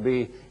supposed to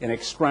be in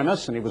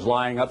extremis, and he was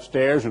lying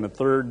upstairs in the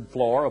third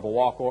floor of a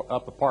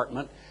walk-up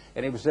apartment,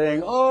 and he was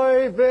saying,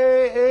 "Oy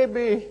vey,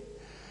 Abi,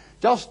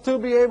 just to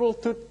be able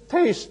to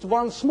taste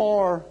once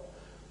more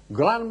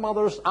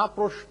grandmother's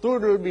apple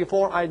strudel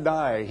before I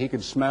die." He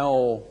could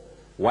smell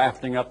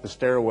wafting up the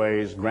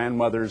stairways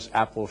grandmother's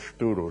apple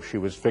strudel she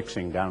was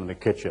fixing down in the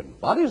kitchen.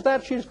 What is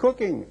that she's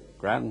cooking?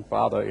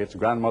 Grandfather, it's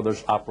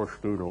grandmother's apple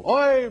strudel.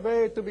 Oy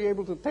vey, to be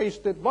able to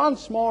taste it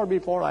once more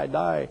before I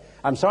die.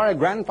 I'm sorry,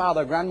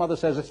 grandfather. Grandmother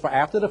says it's for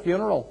after the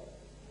funeral.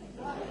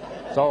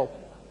 So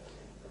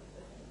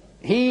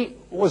he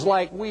was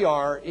like we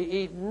are.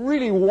 He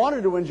really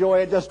wanted to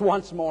enjoy it just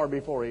once more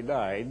before he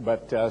died,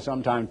 but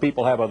sometimes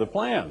people have other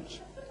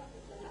plans.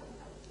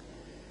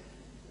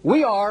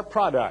 We are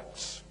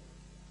products.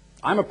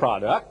 I'm a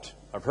product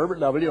of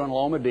Herbert W. and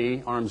Loma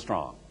D.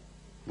 Armstrong.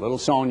 Little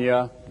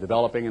Sonia,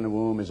 developing in the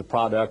womb, is a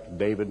product of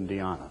David and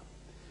Deanna.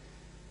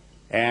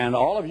 And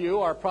all of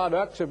you are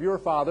products of your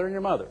father and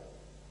your mother.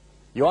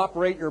 You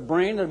operate your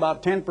brain at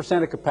about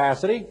 10% of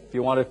capacity. If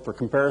you want to, for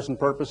comparison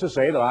purposes,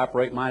 say that I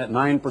operate mine at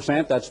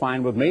 9%, that's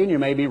fine with me, and you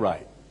may be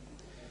right.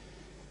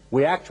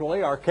 We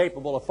actually are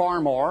capable of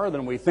far more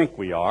than we think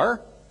we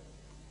are.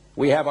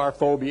 We have our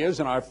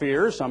phobias and our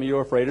fears. Some of you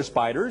are afraid of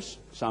spiders.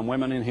 Some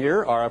women in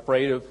here are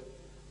afraid of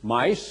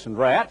mice and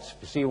rats. If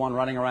you see one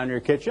running around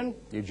your kitchen,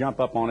 you jump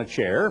up on a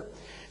chair.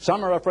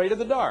 Some are afraid of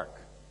the dark.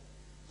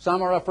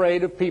 Some are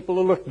afraid of people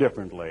who look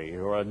differently,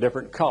 who are a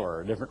different color,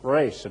 a different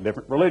race, a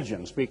different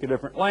religion, speak a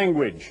different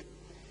language.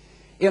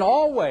 In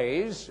all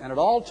ways and at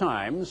all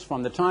times,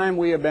 from the time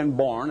we have been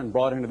born and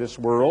brought into this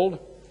world,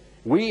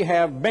 we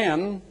have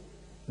been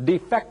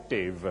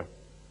defective.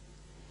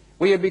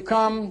 We have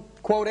become,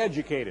 quote,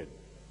 educated.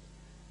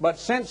 But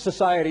since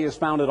society is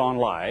founded on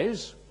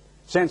lies,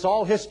 since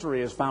all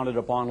history is founded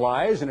upon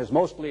lies and is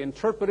mostly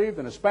interpretive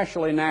and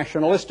especially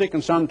nationalistic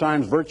and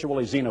sometimes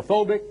virtually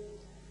xenophobic,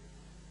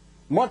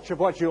 much of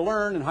what you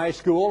learn in high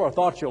school or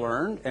thought you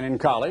learned and in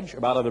college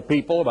about other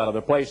people, about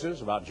other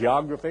places, about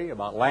geography,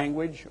 about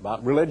language,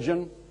 about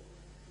religion,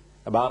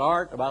 about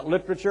art, about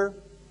literature,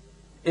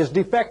 is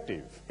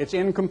defective. It's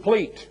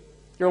incomplete.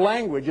 Your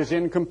language is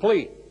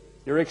incomplete.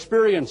 Your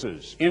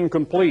experiences,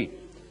 incomplete.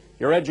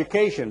 Your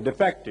education,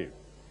 defective.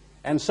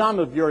 And some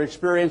of your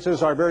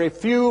experiences are very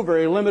few,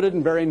 very limited,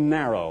 and very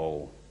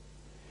narrow.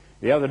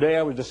 The other day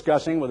I was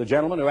discussing with a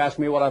gentleman who asked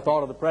me what I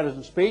thought of the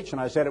President's speech,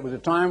 and I said it was a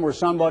time where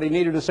somebody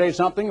needed to say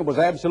something that was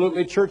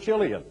absolutely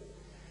Churchillian,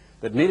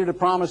 that needed to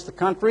promise the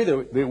country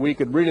that we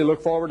could really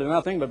look forward to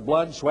nothing but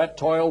blood, sweat,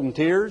 toil, and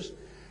tears,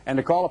 and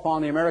to call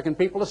upon the American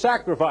people to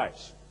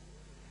sacrifice.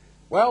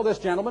 Well, this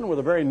gentleman with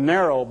a very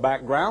narrow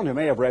background, who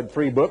may have read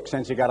 3 books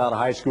since he got out of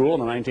high school in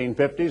the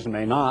 1950s and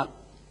may not,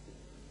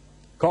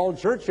 called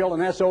Churchill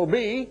an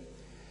SOB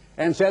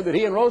and said that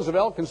he and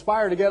Roosevelt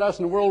conspired to get us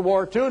into World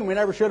War II and we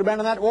never should have been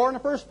in that war in the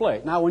first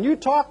place. Now, when you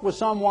talk with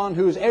someone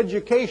whose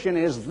education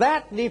is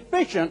that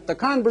deficient, the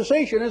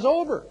conversation is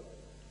over.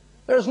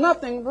 There's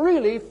nothing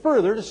really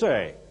further to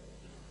say.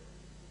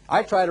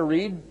 I try to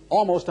read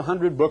almost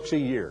 100 books a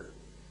year.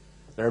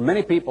 There are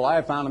many people I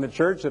have found in the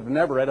church that have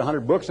never read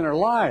 100 books in their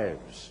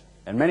lives.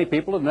 And many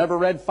people have never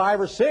read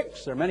 5 or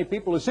 6. There are many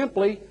people who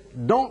simply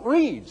don't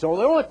read. So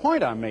the only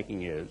point I'm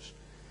making is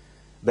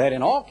that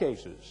in all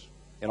cases,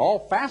 in all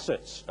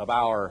facets of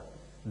our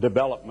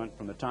development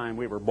from the time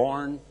we were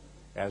born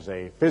as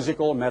a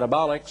physical,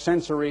 metabolic,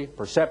 sensory,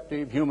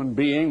 perceptive human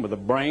being with a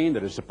brain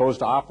that is supposed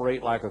to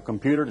operate like a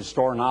computer to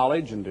store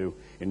knowledge and to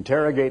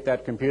interrogate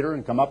that computer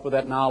and come up with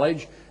that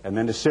knowledge and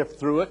then to sift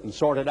through it and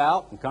sort it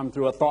out and come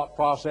through a thought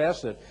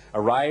process that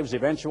arrives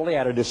eventually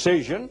at a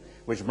decision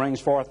which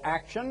brings forth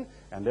action,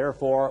 and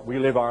therefore we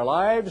live our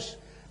lives.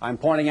 I'm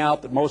pointing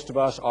out that most of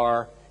us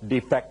are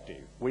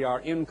defective. We are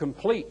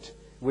incomplete.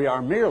 We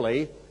are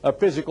merely a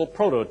physical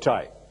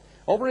prototype.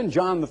 Over in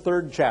John the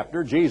 3rd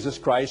chapter, Jesus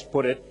Christ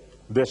put it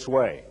this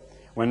way.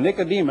 When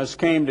Nicodemus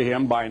came to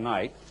him by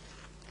night,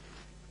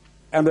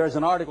 and there's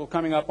an article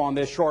coming up on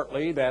this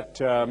shortly that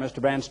Mr.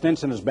 Van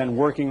Stinson has been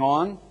working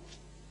on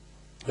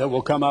that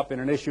will come up in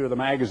an issue of the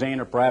magazine,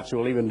 or perhaps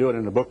we'll even do it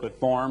in a booklet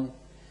form.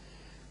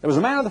 There was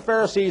a man of the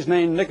Pharisees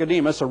named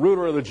Nicodemus, a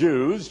ruler of the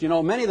Jews. You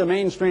know, many of the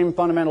mainstream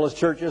fundamentalist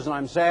churches, and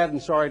I'm sad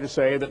and sorry to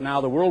say that now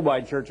the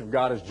Worldwide Church of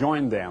God has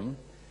joined them,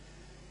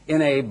 in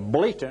a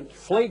blatant,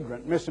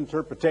 flagrant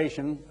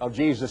misinterpretation of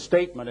Jesus'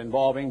 statement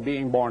involving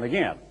being born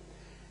again.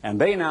 And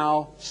they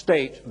now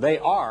state they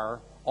are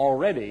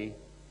already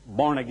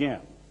born again.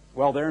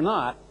 Well, they're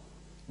not,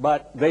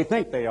 but they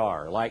think they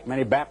are, like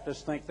many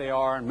Baptists think they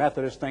are, and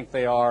Methodists think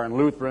they are, and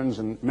Lutherans,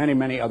 and many,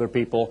 many other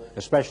people,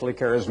 especially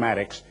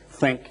charismatics,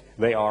 think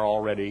they are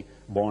already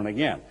born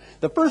again.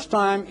 The first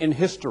time in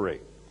history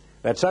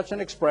that such an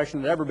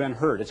expression had ever been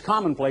heard. It's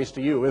commonplace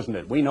to you, isn't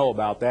it? We know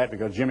about that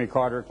because Jimmy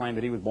Carter claimed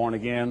that he was born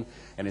again,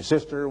 and his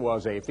sister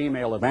was a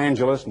female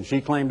evangelist, and she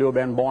claimed to have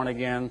been born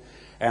again.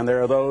 And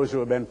there are those who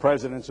have been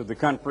presidents of the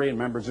country and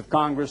members of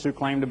Congress who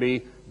claim to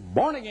be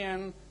born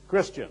again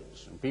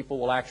Christians. And people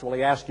will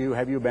actually ask you,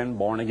 have you been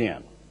born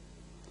again?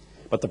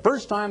 But the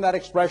first time that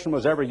expression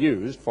was ever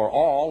used, for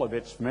all of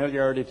its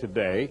familiarity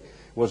today,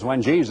 was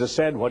when Jesus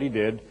said what he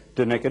did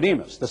to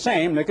Nicodemus. The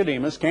same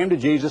Nicodemus came to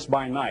Jesus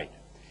by night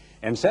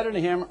and said unto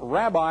him,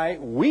 Rabbi,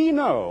 we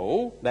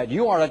know that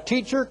you are a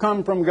teacher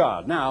come from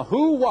God. Now,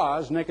 who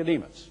was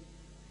Nicodemus?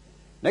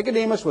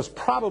 Nicodemus was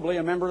probably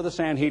a member of the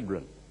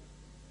Sanhedrin.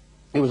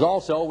 He was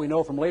also, we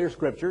know from later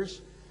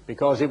scriptures,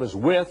 because he was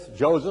with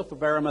Joseph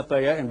of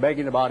Arimathea in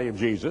begging the body of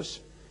Jesus,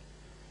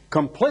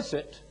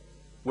 complicit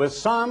with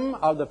some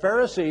of the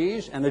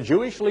Pharisees and the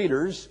Jewish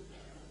leaders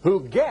who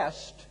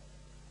guessed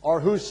or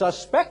who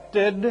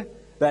suspected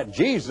that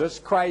Jesus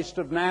Christ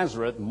of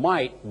Nazareth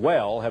might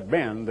well have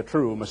been the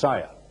true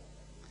Messiah.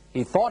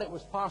 He thought it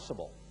was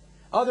possible.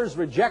 Others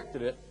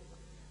rejected it,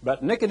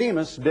 but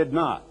Nicodemus did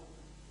not.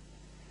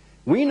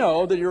 We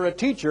know that you're a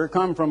teacher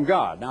come from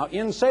God. Now,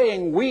 in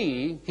saying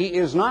we, he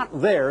is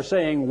not there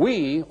saying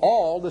we,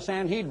 all the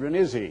Sanhedrin,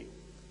 is he?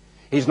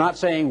 He's not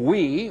saying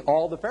we,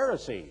 all the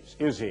Pharisees,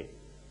 is he?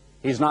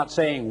 He's not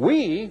saying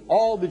we,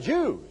 all the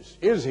Jews,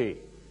 is he?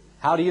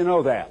 How do you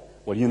know that?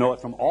 Well, you know it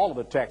from all of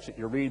the texts that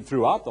you read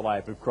throughout the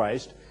life of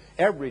Christ.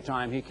 Every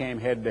time he came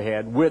head to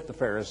head with the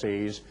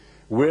Pharisees,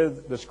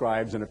 with the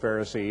scribes and the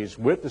Pharisees,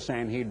 with the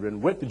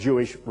Sanhedrin, with the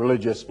Jewish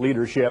religious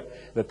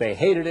leadership, that they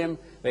hated him.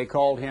 They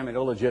called him an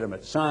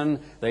illegitimate son.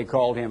 They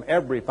called him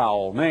every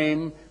foul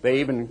name.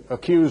 They even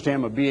accused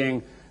him of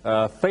being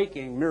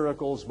faking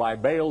miracles by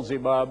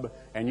Beelzebub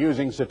and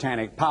using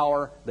satanic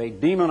power. They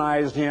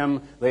demonized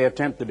him. They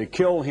attempted to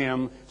kill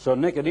him. So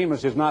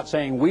Nicodemus is not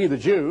saying we the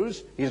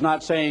Jews. He's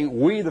not saying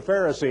we the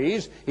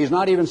Pharisees. He's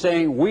not even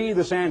saying we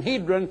the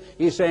Sanhedrin.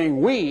 He's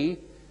saying we,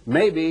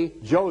 maybe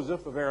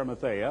Joseph of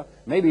Arimathea,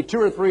 maybe 2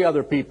 or 3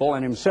 other people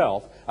and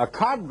himself, a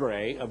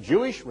cadre of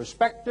Jewish,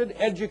 respected,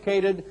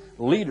 educated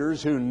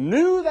leaders who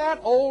knew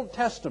that Old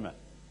Testament.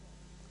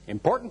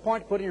 Important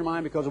point to put in your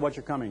mind because of what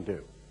you're coming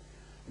to.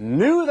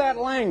 Knew that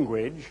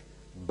language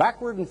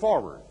backward and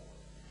forward.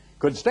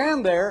 Could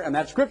stand there, and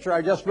that scripture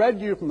I just read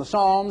to you from the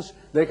Psalms,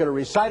 they could have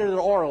recited it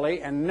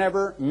orally and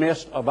never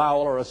missed a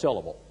vowel or a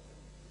syllable.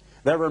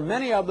 There were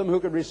many of them who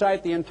could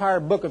recite the entire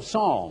book of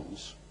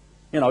Psalms,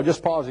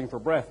 just pausing for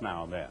breath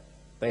now and then.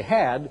 They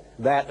had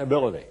that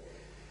ability.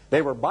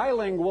 They were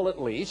bilingual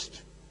at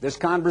least. This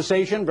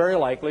conversation very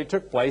likely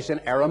took place in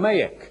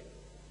Aramaic.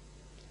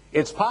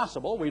 It's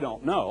possible, we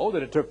don't know,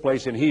 that it took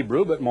place in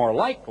Hebrew, but more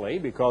likely,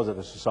 because of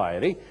the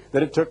society,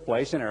 that it took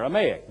place in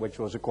Aramaic, which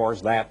was, of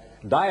course,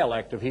 that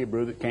dialect of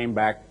Hebrew that came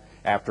back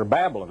after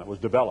Babylon that was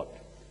developed.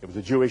 It was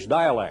a Jewish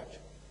dialect.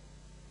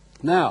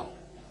 Now,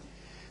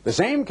 the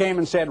same came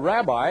and said,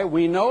 Rabbi,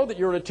 we know that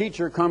you're a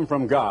teacher come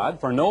from God,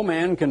 for no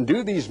man can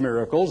do these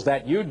miracles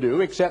that you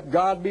do except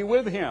God be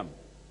with him.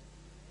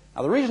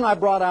 Now, the reason I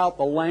brought out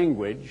the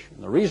language,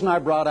 and the reason I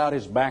brought out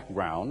his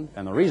background,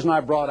 and the reason I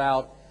brought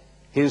out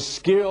his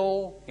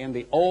skill in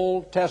the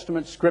Old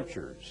Testament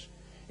Scriptures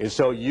is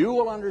so you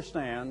will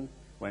understand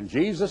when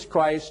Jesus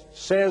Christ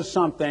says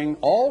something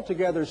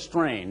altogether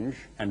strange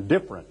and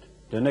different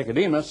to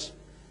Nicodemus,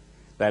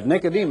 that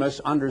Nicodemus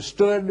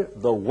understood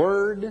the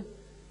word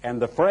and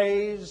the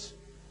phrase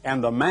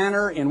and the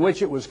manner in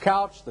which it was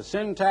couched, the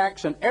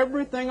syntax, and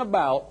everything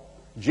about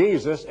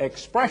Jesus'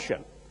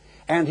 expression.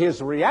 And his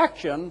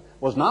reaction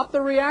was not the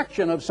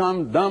reaction of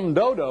some dumb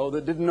dodo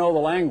that didn't know the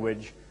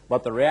language,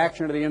 but the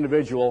reaction of the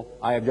individual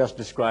I have just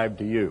described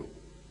to you.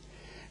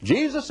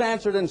 Jesus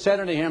answered and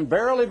said unto him,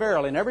 Verily,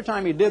 verily, and every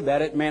time he did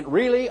that, it meant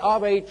really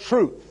of a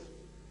truth.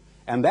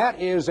 And that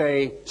is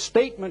a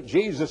statement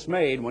Jesus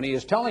made when he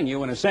is telling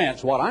you, in a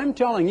sense, what I'm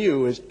telling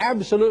you is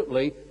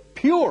absolutely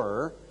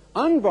pure,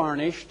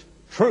 unvarnished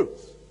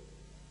truth.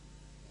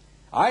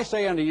 I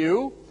say unto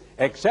you,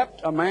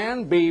 except a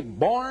man be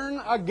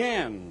born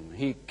again,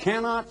 he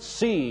cannot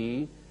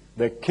see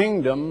the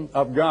kingdom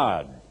of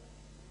God.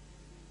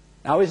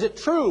 Now, is it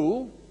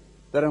true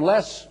that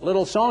unless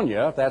little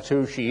Sonia, if that's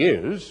who she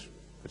is,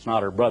 it's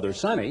not her brother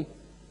Sonny,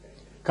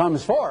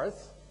 comes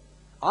forth,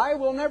 I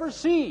will never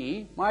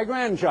see my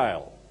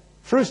grandchild?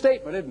 True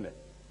statement, isn't it?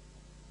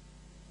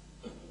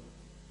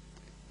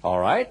 All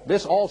right,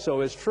 this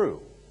also is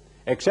true.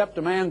 Except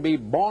a man be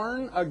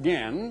born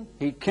again,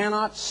 he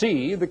cannot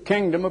see the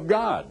kingdom of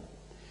God.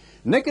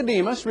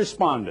 Nicodemus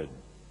responded,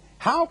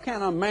 How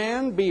can a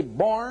man be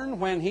born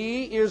when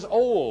he is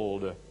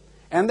old?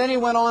 And then he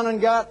went on and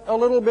got a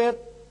little bit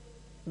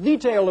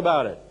detailed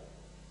about it.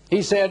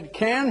 He said,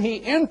 Can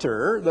he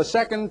enter the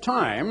second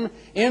time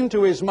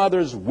into his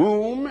mother's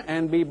womb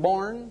and be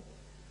born?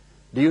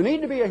 Do you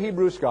need to be a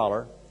Hebrew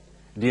scholar?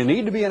 Do you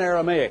need to be an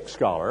Aramaic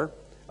scholar,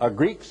 a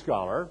Greek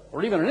scholar,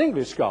 or even an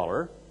English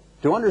scholar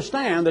to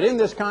understand that in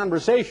this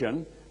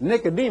conversation,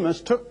 Nicodemus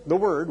took the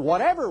word,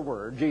 whatever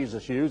word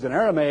Jesus used in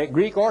Aramaic,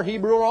 Greek, or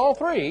Hebrew, or all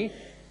three,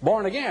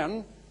 born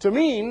again, to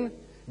mean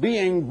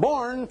being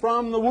born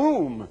from the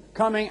womb,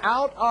 coming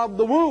out of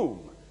the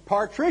womb,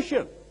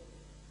 patrition.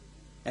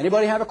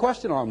 Anybody have a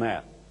question on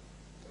that?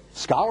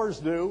 Scholars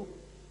do.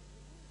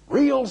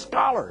 Real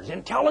scholars,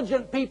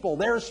 intelligent people.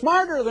 They're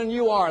smarter than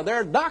you are.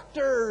 They're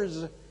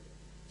doctors.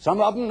 Some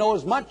of them know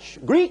as much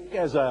Greek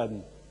as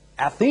an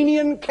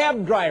Athenian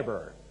cab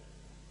driver.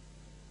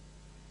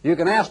 You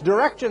can ask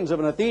directions of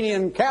an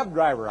Athenian cab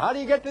driver. How do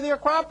you get to the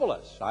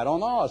Acropolis? I don't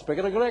know. I speak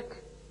it a Greek.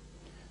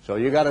 So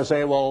you got to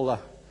say,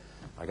 well,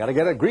 I got to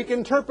get a Greek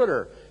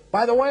interpreter.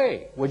 By the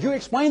way, would you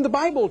explain the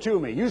Bible to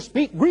me? You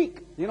speak Greek.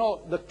 You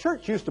know, the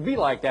church used to be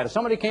like that. If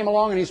somebody came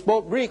along and he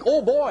spoke Greek,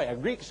 oh boy, a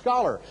Greek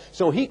scholar.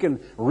 So he can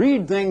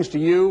read things to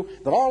you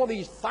that all of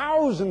these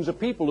thousands of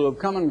people who have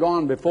come and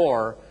gone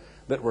before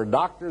that were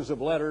doctors of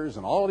letters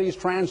and all of these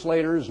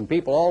translators and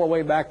people all the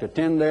way back to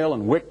Tyndale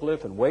and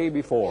Wycliffe and way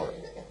before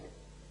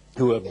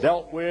who have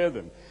dealt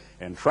with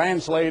and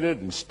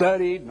translated and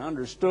studied and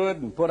understood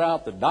and put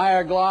out the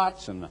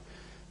diaglots and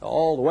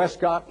all the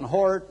Westcott and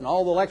Hort and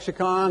all the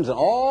lexicons and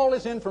all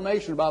this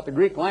information about the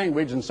Greek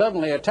language, and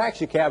suddenly a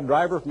taxi cab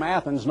driver from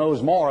Athens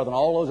knows more than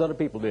all those other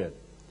people did.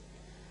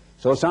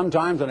 So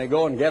sometimes when they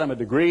go and get him a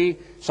degree,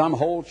 some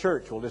whole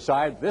church will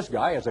decide this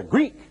guy is a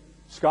Greek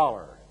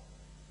scholar.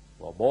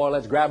 Well, boy,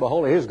 let's grab a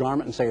hold of his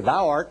garment and say,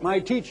 Thou art my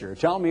teacher.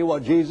 Tell me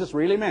what Jesus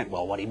really meant.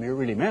 Well, what he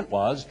really meant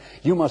was,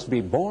 you must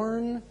be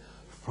born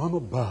from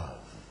above.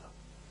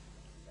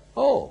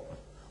 Oh,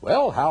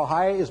 Well, how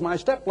high is my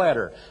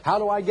stepladder? How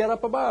do I get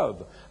up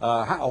above?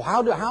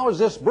 How is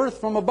this birth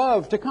from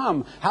above to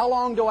come? How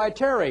long do I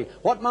tarry?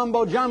 What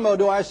mumbo-jumbo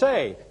do I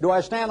say? Do I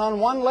stand on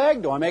one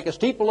leg? Do I make a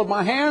steeple of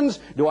my hands?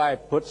 Do I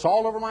put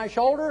salt over my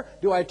shoulder?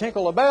 Do I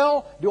tinkle a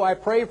bell? Do I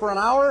pray for an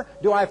hour?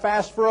 Do I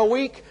fast for a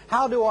week?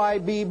 How do I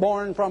be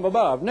born from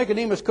above?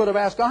 Nicodemus could have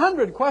asked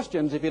 100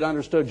 questions if he'd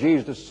understood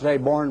Jesus to say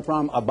born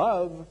from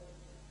above.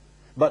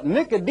 But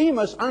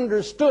Nicodemus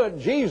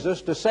understood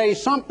Jesus to say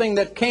something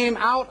that came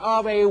out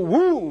of a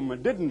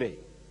womb, didn't he?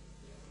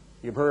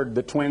 You've heard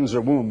the twins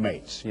are womb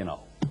mates, you know.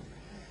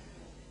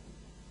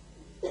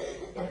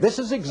 This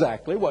is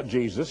exactly what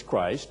Jesus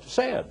Christ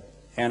said.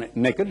 And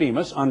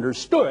Nicodemus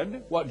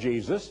understood what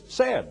Jesus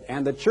said.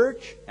 And the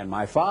church and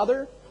my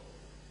father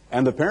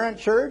and the parent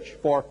church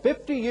for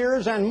 50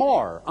 years and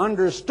more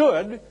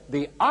understood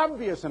the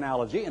obvious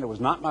analogy, and it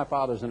was not my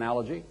father's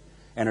analogy,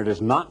 and it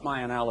is not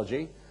my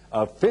analogy,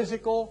 of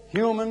physical,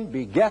 human,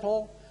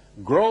 begettal,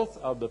 growth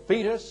of the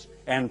fetus,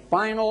 and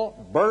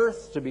final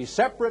birth to be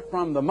separate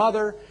from the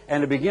mother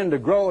and to begin to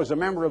grow as a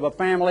member of a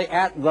family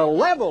at the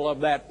level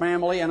of that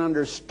family, and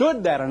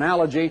understood that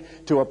analogy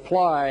to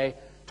apply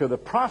to the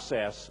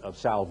process of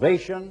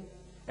salvation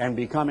and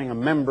becoming a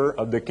member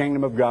of the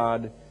kingdom of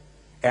God,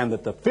 and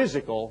that the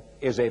physical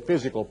is a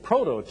physical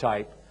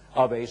prototype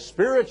of a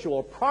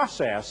spiritual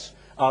process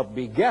of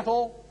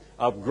begettal,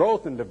 of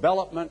growth and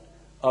development,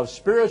 of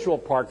spiritual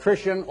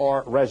partition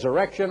or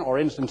resurrection or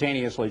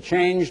instantaneously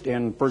changed.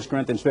 In 1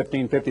 Corinthians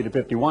 15, 50 to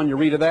 51, you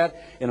read of that.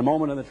 In a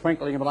moment, in the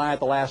twinkling of an eye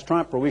at the last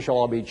trump, for we shall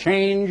all be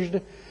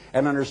changed.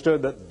 And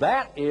understood that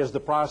that is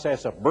the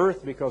process of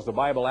birth, because the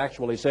Bible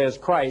actually says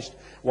Christ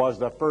was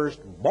the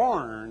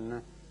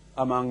firstborn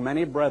among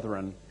many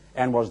brethren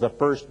and was the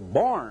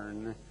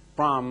firstborn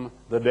from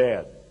the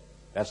dead.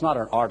 That's not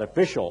an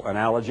artificial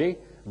analogy,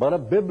 but a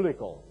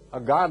biblical,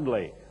 a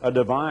godly, a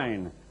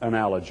divine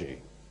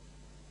analogy.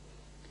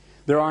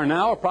 There are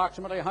now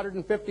approximately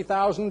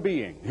 150,000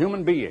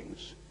 human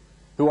beings,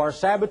 who are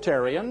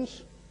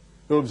Sabbatarians,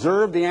 who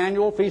observe the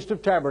annual Feast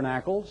of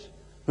Tabernacles,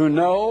 who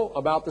know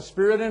about the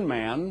Spirit in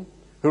man,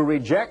 who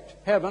reject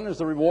heaven as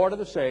the reward of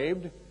the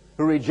saved,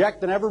 who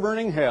reject an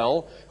ever-burning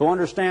hell, who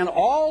understand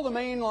all the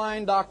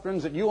mainline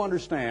doctrines that you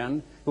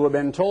understand, who have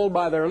been told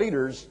by their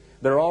leaders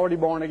they're already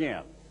born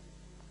again.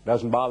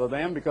 Doesn't bother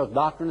them, because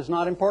doctrine is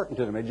not important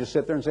to them. They just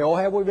sit there and say, oh,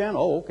 have we been?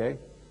 Oh, okay.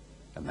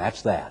 And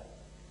that's that.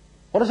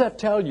 What does that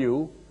tell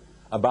you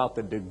about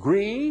the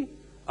degree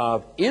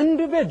of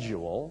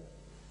individual,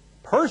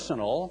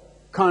 personal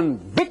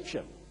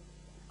conviction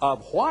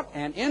of what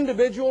an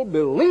individual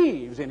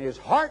believes in his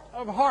heart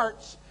of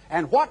hearts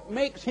and what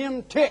makes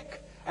him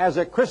tick as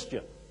a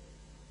Christian?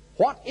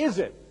 What is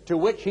it to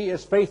which he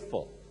is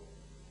faithful?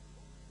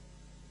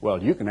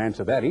 Well, you can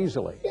answer that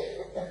easily.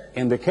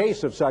 In the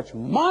case of such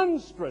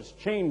monstrous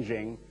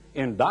changing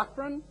in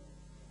doctrine,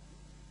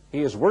 he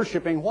is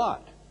worshiping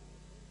what?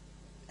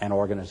 An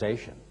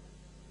organization,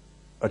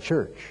 a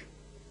church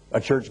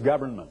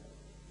government,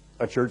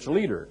 a church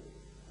leader,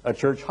 a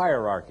church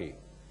hierarchy,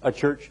 a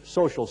church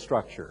social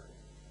structure,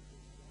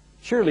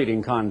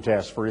 cheerleading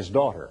contest for his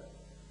daughter,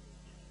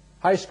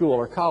 high school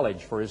or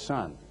college for his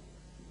son,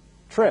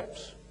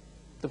 trips,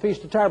 the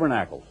Feast of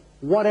Tabernacles,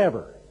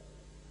 whatever.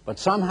 But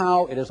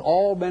somehow it has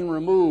all been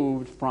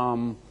removed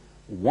from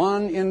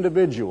one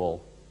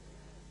individual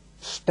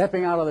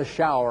stepping out of the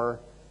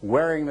shower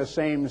wearing the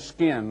same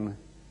skin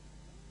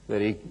that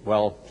he,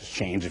 well,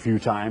 changed a few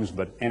times,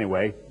 but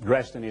anyway,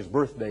 dressed in his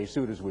birthday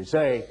suit, as we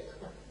say,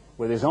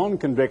 with his own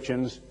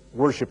convictions,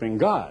 worshiping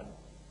God.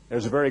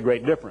 There's a very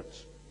great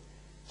difference.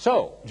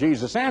 So,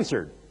 Jesus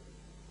answered,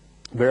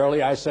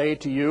 verily I say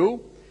to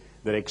you,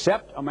 that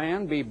except a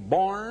man be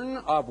born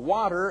of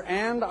water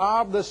and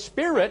of the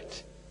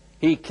Spirit,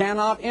 he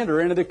cannot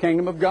enter into the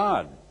kingdom of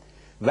God.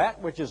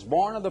 That which is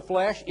born of the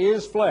flesh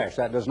is flesh.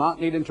 That does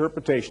not need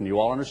interpretation. You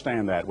all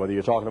understand that, whether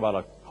you're talking about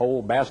a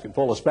whole basket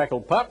full of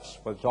speckled pups,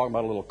 whether you're talking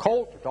about a little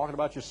colt, or talking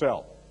about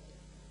yourself.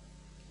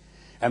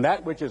 And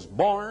that which is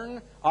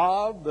born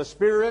of the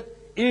Spirit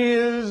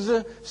is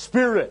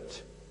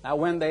spirit. Now,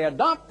 when they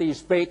adopt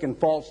these fake and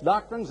false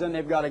doctrines, then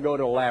they've got to go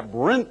to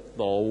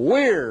labyrinthal,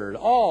 weird,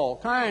 all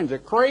kinds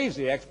of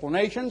crazy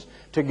explanations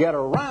to get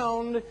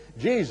around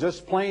Jesus'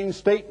 plain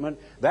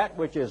statement. That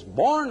which is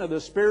born of the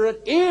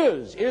Spirit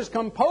is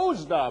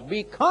composed of,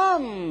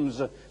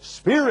 becomes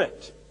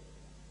spirit.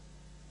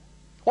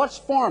 What's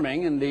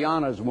forming in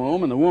Deanna's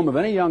womb, in the womb of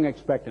any young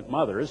expectant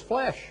mother, is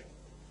flesh.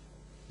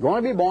 You're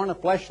going to be born a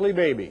fleshly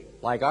baby,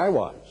 like I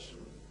was,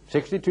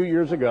 62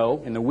 years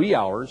ago, in the wee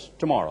hours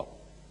tomorrow.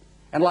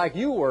 And like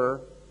you were,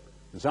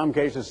 in some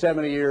cases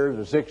 70 years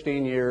or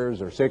 16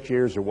 years or 6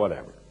 years or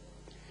whatever.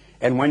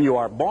 And when you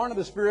are born of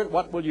the Spirit,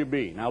 what will you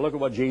be? Now look at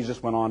what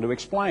Jesus went on to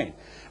explain.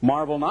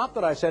 Marvel not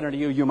that I said unto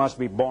you, you must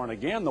be born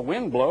again. The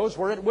wind blows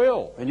where it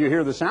will, and you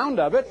hear the sound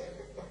of it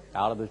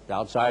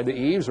outside the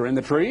eaves or in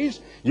the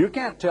trees. You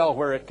can't tell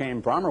where it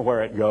came from or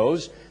where it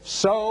goes.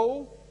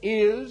 So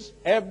is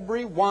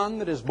every one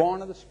that is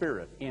born of the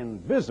Spirit,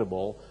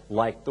 invisible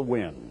like the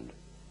wind.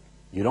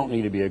 You don't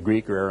need to be a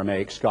Greek or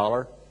Aramaic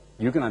scholar.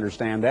 You can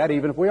understand that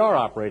even if we are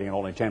operating at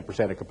only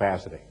 10% of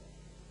capacity,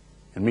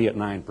 and me at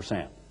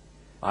 9%.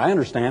 I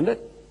understand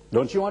it.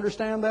 Don't you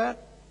understand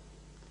that?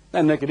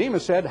 And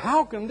Nicodemus said,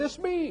 how can this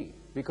be?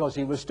 Because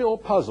he was still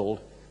puzzled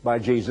by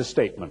Jesus'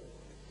 statement.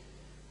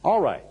 All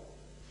right.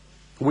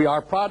 We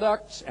are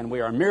products, and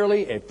we are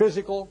merely a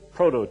physical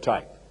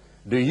prototype.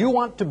 Do you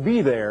want to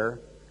be there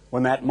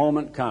when that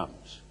moment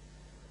comes?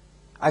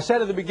 I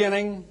said at the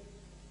beginning,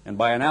 and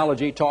by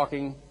analogy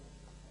talking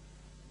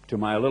to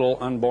my little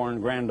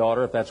unborn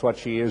granddaughter, if that's what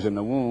she is in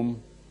the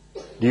womb,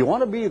 do you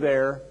want to be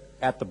there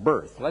at the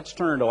birth? Let's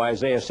turn to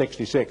Isaiah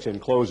 66 in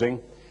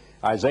closing.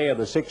 Isaiah,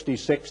 the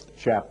 66th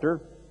chapter,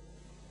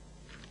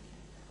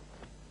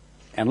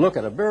 and look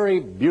at a very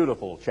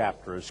beautiful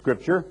chapter of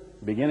Scripture,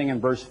 beginning in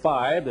verse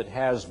 5, that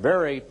has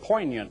very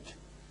poignant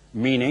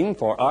meaning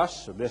for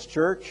us of this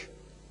church.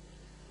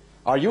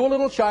 Are you a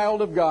little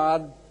child of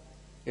God?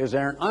 Is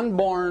there an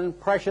unborn,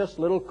 precious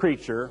little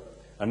creature,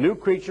 a new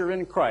creature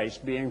in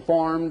Christ being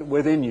formed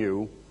within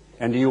you?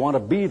 And do you want to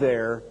be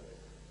there?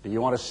 Do you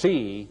want to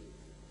see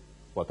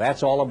what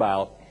that's all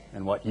about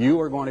and what you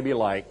are going to be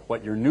like,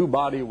 what your new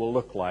body will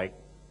look like?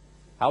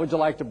 How would you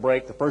like to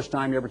break, the first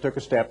time you ever took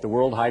a step, the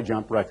world high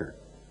jump record?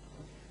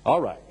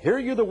 All right. Hear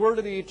you the word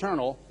of the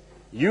Eternal,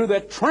 you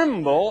that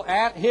tremble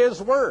at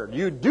His word.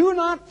 You do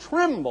not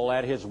tremble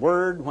at His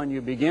word when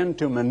you begin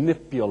to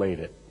manipulate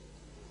it,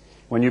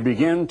 when you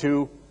begin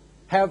to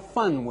have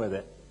fun with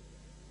it,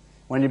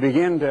 when you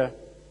begin to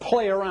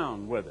play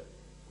around with it.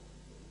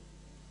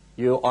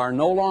 You are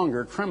no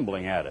longer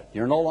trembling at it.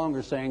 You're no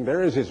longer saying,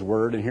 there is His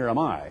word and here am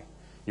I.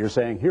 You're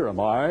saying, here am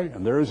I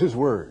and there is His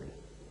word.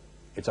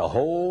 It's a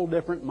whole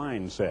different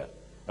mindset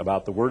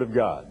about the Word of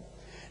God.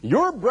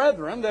 Your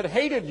brethren that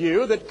hated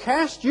you, that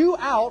cast you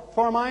out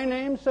for my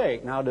name's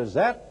sake. Now, does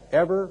that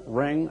ever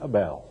ring a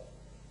bell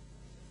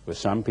with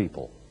some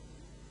people?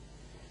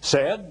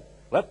 Said,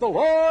 let the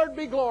Lord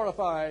be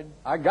glorified.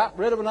 I got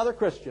rid of another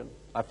Christian.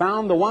 I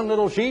found the one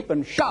little sheep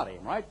and shot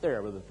him right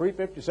there with a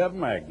 .357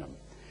 Magnum.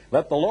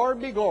 Let the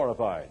Lord be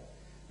glorified.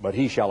 But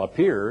he shall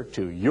appear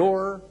to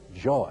your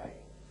joy,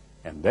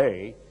 and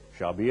they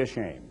shall be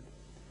ashamed.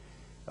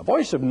 A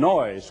voice of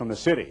noise from the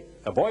city,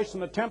 a voice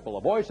from the temple,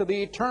 a voice of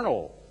the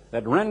Eternal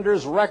that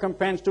renders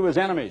recompense to His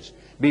enemies.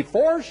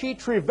 Before she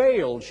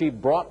travailed, she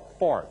brought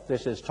forth.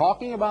 This is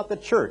talking about the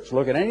church.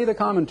 Look at any of the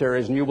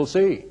commentaries and you will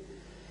see.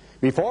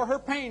 Before her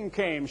pain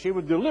came, she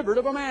was delivered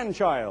of a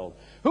man-child.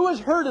 Who has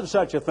heard of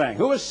such a thing?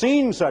 Who has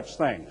seen such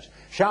things?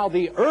 Shall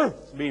the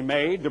earth be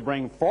made to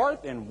bring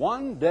forth in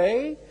one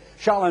day?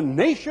 Shall a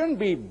nation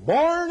be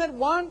born at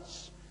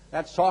once?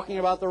 That's talking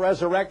about the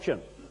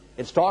resurrection.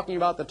 It's talking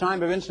about the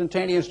time of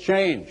instantaneous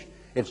change.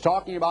 It's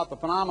talking about the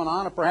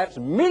phenomenon of perhaps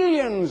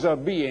millions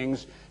of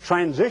beings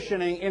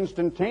transitioning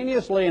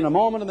instantaneously in a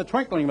moment, in the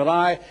twinkling of an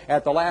eye,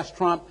 at the last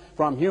trump,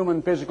 from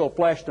human physical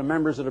flesh to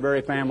members of the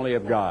very family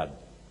of God.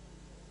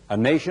 A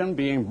nation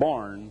being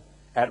born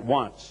at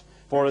once.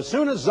 For as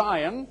soon as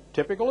Zion,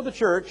 typical of the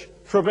church,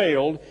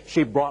 travailed,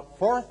 she brought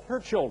forth her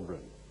children.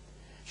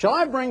 Shall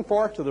I bring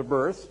forth to the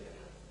birth,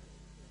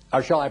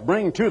 or shall I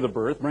bring to the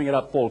birth, bring it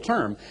up full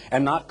term,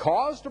 and not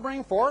cause to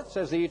bring forth,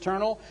 says the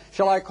Eternal?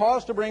 Shall I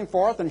cause to bring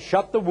forth and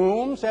shut the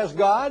womb, says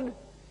God?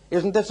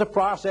 Isn't this a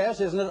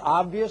process? Isn't it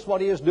obvious what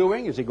He is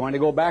doing? Is He going to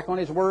go back on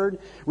His word?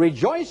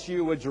 Rejoice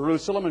you with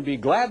Jerusalem, and be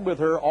glad with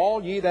her,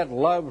 all ye that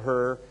love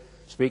her.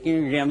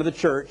 Speaking again to the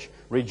church,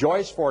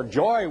 rejoice for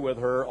joy with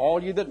her,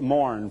 all ye that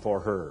mourn for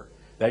her,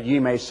 that ye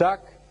may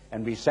suck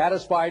and be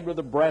satisfied with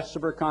the breasts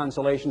of her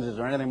consolations. Is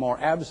there anything more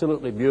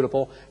absolutely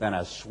beautiful than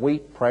a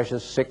sweet,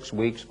 precious 6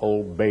 weeks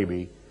old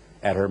baby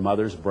at her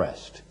mother's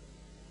breast?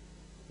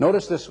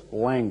 Notice this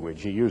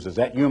language he uses,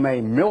 that you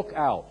may milk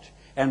out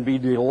and be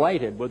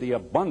delighted with the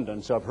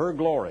abundance of her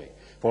glory.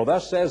 For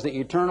thus says the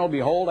Eternal,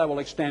 behold, I will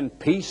extend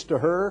peace to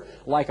her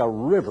like a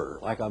river,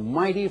 like a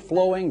mighty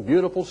flowing,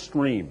 beautiful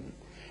stream,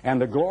 and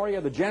the glory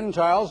of the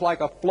Gentiles like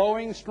a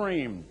flowing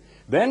stream.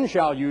 Then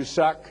shall you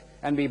suck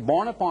and be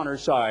borne upon her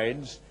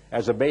sides,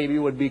 as a baby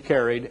would be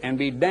carried, and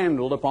be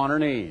dandled upon her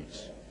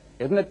knees.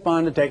 Isn't it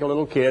fun to take a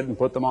little kid and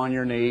put them on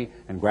your knee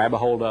and grab a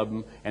hold of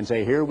them and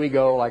say, here we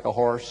go, like a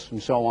horse,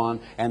 and so on,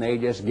 and they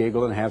just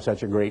giggle and have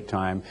such a great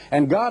time.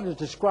 And God is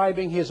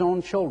describing His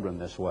own children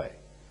this way,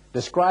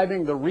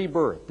 describing the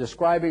rebirth,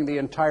 describing the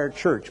entire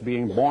church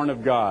being born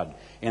of God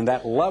in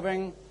that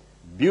loving,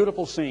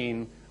 beautiful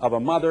scene of a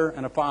mother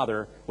and a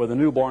father with a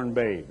newborn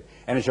babe.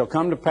 And it shall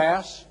come to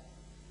pass,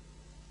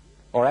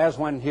 or as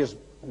when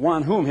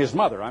one whom his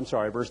mother,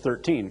 verse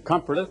 13,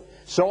 comforteth,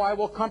 so I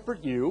will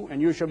comfort you,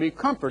 and you shall be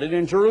comforted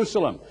in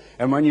Jerusalem.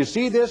 And when you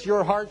see this,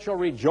 your heart shall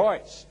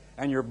rejoice,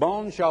 and your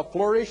bones shall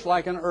flourish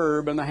like an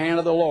herb, and the hand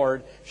of the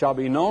Lord shall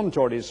be known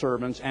toward His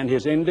servants, and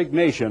His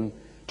indignation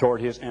toward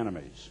His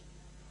enemies.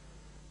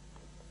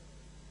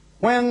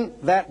 When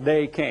that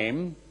day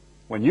came,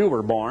 when you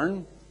were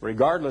born,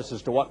 regardless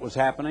as to what was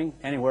happening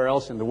anywhere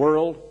else in the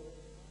world,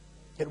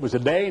 it was a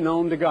day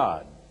known to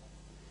God.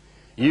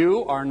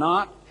 You are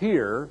not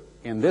here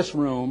in this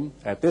room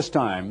at this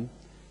time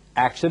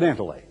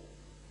accidentally.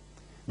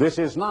 This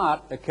is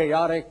not a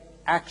chaotic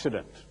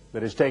accident.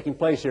 that is taking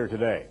place here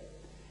today.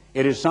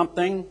 It is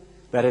something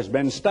that has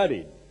been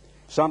studied,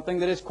 something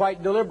that is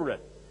quite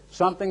deliberate,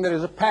 something that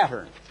is a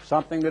pattern,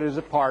 something that is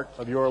a part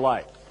of your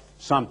life,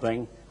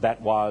 something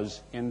that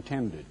was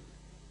intended.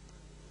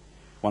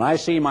 When I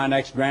see my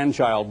next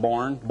grandchild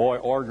born, boy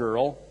or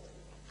girl,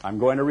 I'm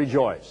going to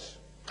rejoice.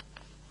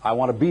 I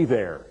want to be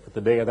there at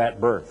the day of that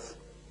birth.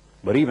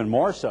 But even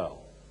more so,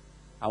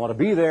 I want to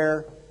be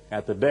there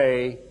at the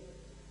day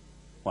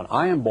when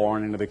I am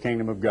born into the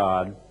kingdom of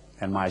God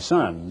and my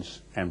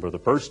sons, and for the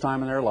first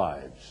time in their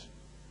lives,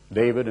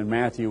 David and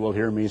Matthew will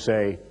hear me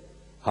say,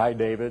 "Hi,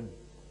 David.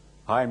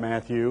 Hi,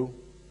 Matthew."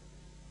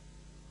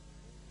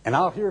 And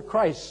I'll hear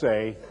Christ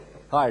say,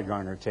 "Hi,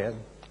 Garner, Ted."